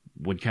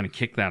would kind of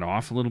kick that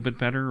off a little bit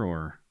better?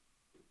 Or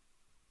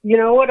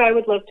what I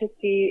would love to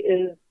see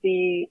is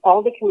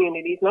all the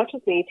communities, not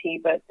just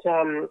Métis, but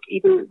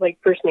even like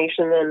First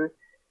Nation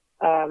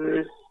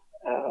and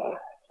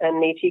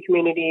Métis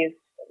communities,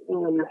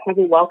 have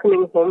a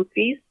welcoming home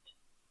feast.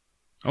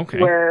 Okay.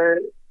 Where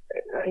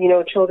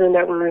children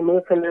that were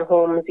removed from their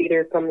homes,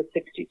 either from the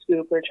 60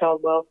 scoop or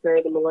child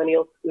welfare, the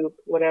millennial scoop,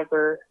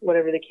 whatever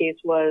the case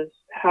was,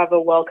 have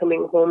a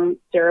welcoming home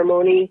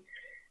ceremony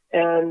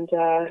and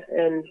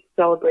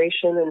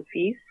celebration and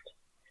feast.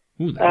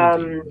 Ooh, that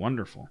would be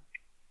wonderful.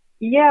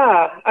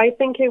 Yeah, I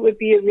think it would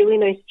be a really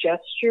nice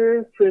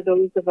gesture for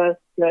those of us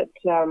that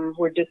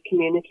were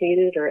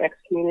discommunicated or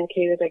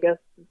excommunicated, I guess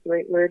is the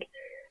right word,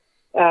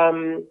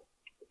 from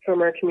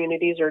our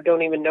communities, or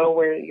don't even know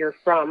where you're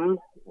from.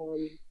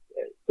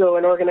 So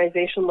an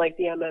organization like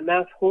the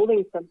MMF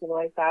holding something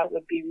like that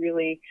would be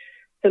really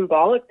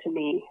symbolic to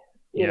me,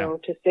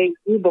 to say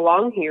you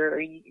belong here,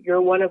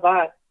 you're one of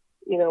us,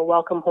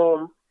 welcome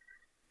home,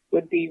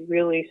 would be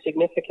really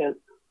significant.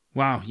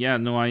 Wow. Yeah,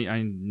 no,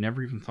 I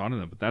never even thought of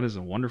that, but that is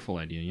a wonderful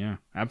idea. Yeah,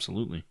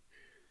 absolutely.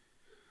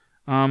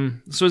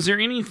 So is there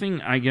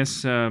anything, I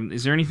guess,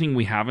 is there anything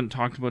we haven't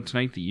talked about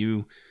tonight that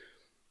you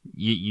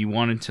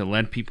wanted to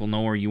let people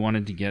know, or you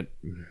wanted to get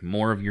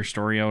more of your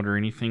story out, or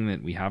anything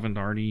that we haven't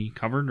already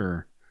covered?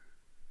 Or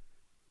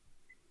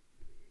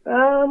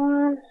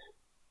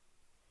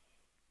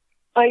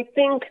I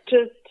think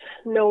just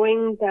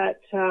knowing that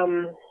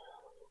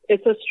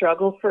it's a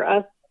struggle for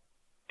us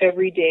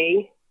every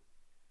day.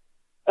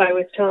 I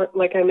was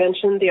like I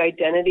mentioned, the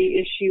identity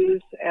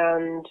issues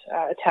and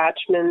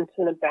attachment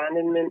and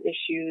abandonment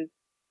issues.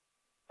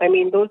 I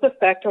mean, those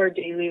affect our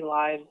daily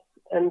lives.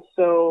 And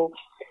so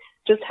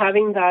just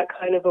having that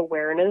kind of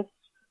awareness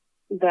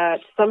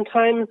that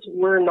sometimes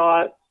we're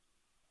not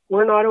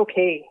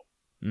okay.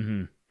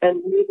 Mm-hmm.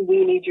 And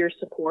we need your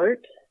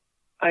support.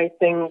 I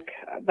think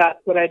that's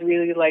what I'd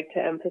really like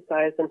to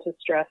emphasize and to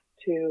stress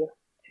to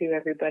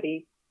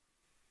everybody.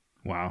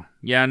 Wow.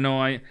 Yeah, no,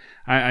 I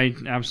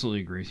absolutely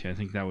agree with you. I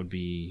think that would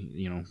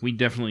be, we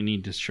definitely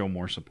need to show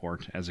more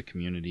support as a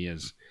community,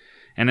 as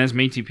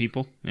Métis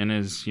people and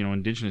as,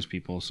 Indigenous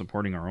people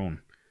supporting our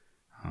own.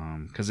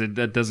 Because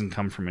that doesn't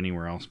come from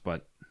anywhere else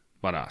but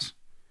us.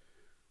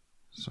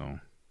 So,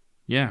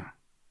 yeah.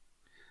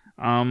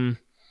 Well,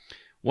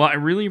 I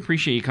really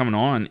appreciate you coming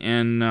on,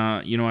 and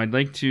I'd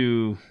like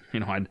to,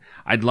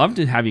 I'd love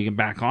to have you get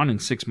back on in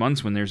 6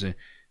 months when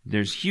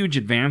there's huge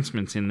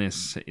advancements in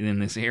this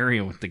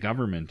area with the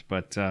government.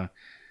 But I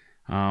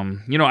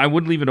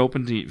would leave it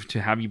open to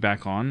have you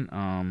back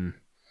on.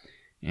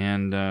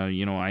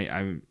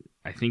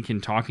 I think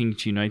in talking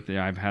to you tonight, that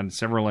I've had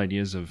several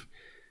ideas of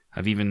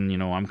even,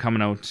 I'm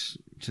coming out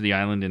to the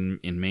island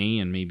in May,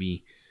 and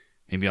maybe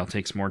I'll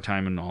take some more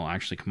time and I'll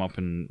actually come up,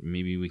 and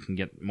maybe we can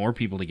get more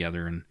people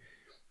together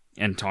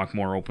and talk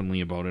more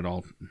openly about it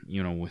all,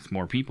 with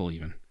more people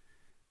even.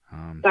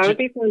 That would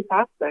be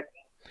fantastic.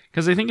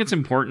 Because I think it's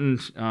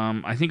important.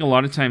 I think a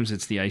lot of times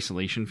it's the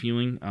isolation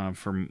feeling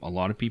for a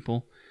lot of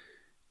people.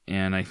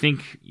 And I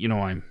think,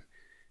 I'm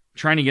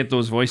trying to get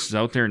those voices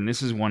out there, and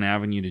this is one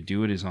avenue to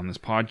do it, is on this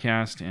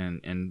podcast.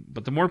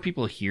 But the more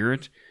people hear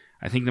it,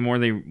 I think the more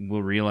they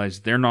will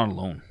realize they're not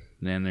alone.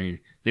 Then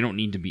they don't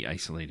need to be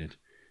isolated.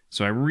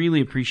 So I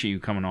really appreciate you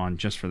coming on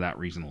just for that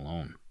reason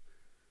alone.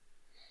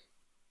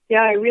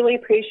 Yeah, I really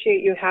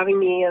appreciate you having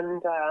me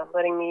and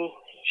letting me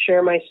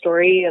share my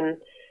story. And,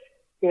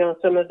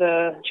 some of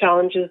the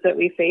challenges that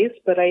we face.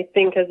 But I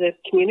think as a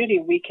community,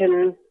 we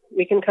can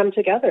come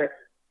together.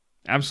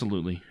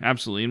 Absolutely,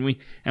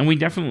 and we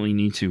definitely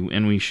need to,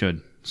 and we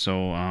should.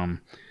 So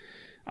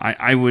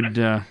I would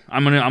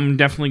I'm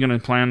definitely gonna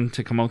plan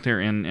to come out there,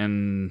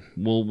 and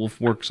we'll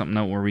work something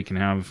out where we can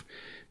have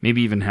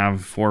maybe even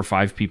have 4 or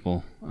 5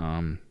 people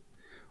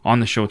on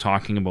the show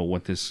talking about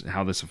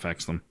how this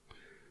affects them.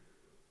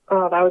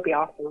 Oh, that would be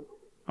awesome.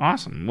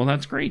 Awesome. Well,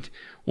 that's great.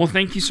 Well,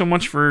 thank you so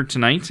much for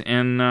tonight,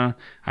 and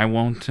I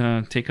won't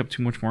take up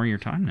too much more of your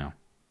time now.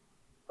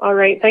 All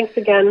right. Thanks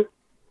again.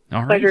 All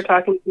right. Pleasure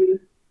talking to you.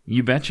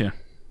 You betcha.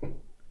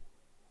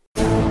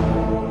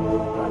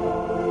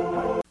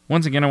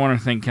 Once again, I want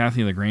to thank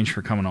Kathy LaGrange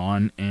for coming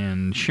on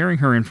and sharing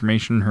her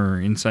information, her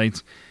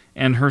insights,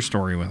 and her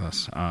story with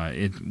us.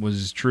 It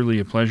was truly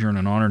a pleasure and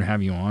an honor to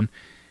have you on,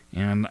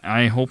 and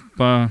I hope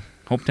to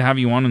have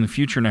you on in the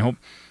future, and I hope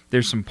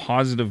there's some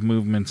positive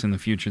movements in the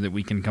future that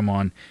we can come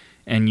on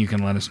and you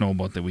can let us know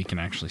about that we can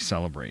actually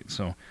celebrate.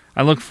 So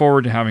I look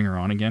forward to having her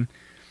on again.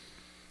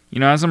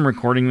 As I'm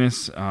recording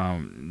this,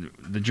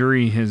 the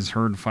jury has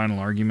heard final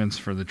arguments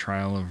for the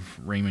trial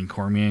of Raymond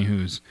Cormier,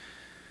 who's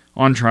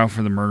on trial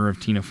for the murder of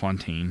Tina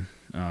Fontaine,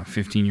 a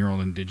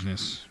 15-year-old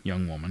Indigenous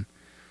young woman.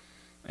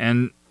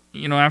 And,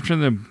 after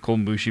the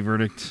Kolmbushi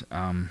verdict,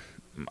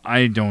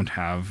 I don't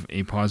have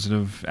a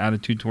positive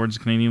attitude towards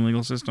the Canadian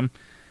legal system.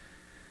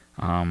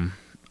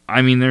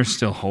 There's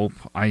still hope.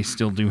 I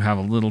still do have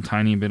a little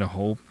tiny bit of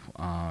hope.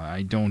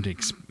 I don't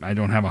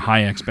have a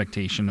high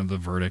expectation of the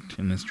verdict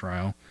in this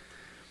trial.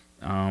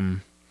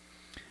 And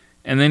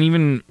then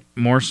even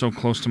more so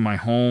close to my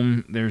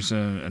home, there's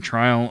an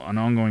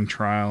ongoing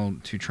trial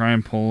to try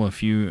and pull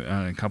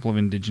a couple of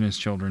Indigenous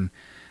children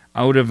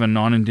out of a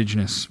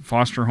non-Indigenous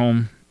foster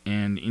home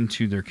and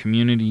into their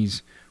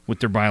communities with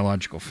their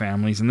biological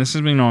families. And this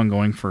has been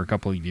ongoing for a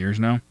couple of years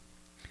now.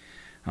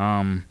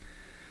 The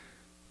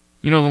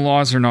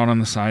laws are not on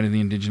the side of the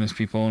Indigenous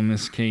people in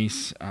this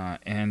case,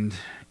 and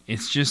it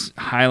just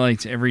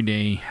highlights every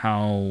day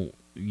how,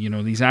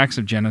 these acts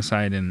of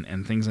genocide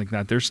and things like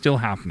that, they're still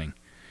happening.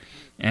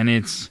 And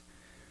it's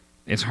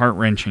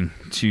heart-wrenching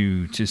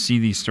to see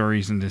these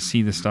stories and to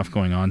see the stuff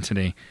going on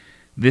today.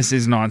 This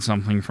is not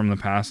something from the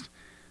past.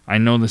 I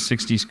know the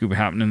 60s scoop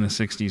happened in the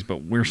 60s,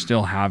 but we're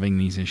still having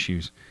these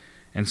issues.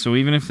 And so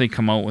even if they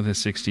come out with a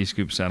 60s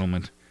scoop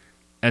settlement,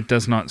 that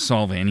does not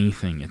solve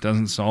anything. It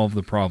doesn't solve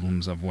the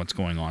problems of what's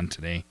going on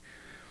today.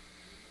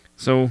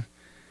 So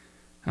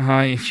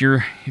if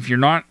you're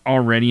not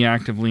already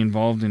actively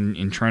involved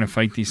in trying to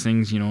fight these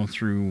things,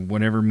 through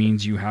whatever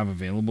means you have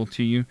available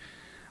to you,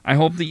 I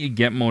hope that you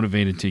get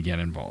motivated to get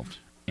involved.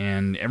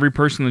 And every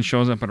person that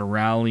shows up at a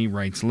rally,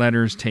 writes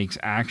letters, takes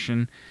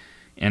action,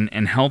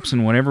 and helps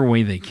in whatever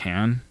way they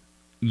can,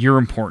 you're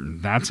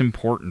important. That's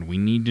important. We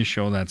need to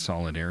show that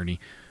solidarity.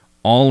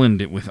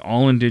 With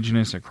all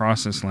Indigenous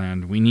across this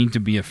land, we need to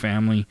be a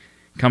family,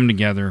 come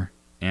together,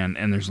 and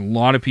there's a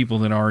lot of people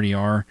that already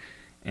are,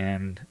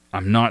 and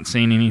I'm not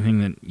saying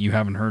anything that you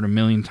haven't heard a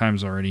million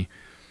times already,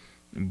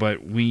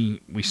 but we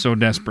so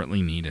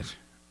desperately need it,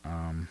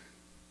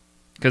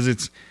 because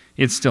it's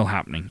still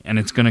happening, and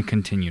it's going to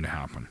continue to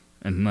happen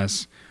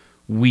unless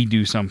we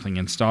do something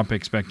and stop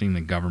expecting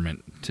the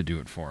government to do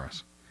it for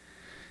us.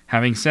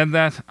 Having said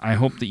that, I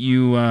hope that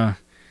you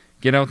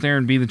get out there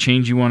and be the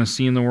change you want to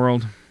see in the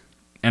world.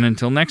 And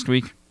until next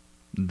week,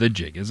 the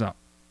jig is up.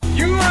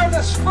 You are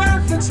the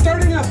spark that's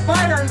starting a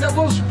fire that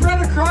will spread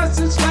across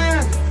this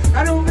land.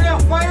 And it will be a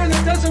fire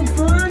that doesn't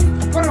burn,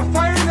 but a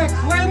fire that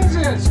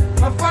cleanses.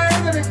 A fire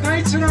that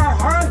ignites in our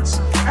hearts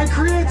and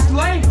creates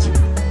light.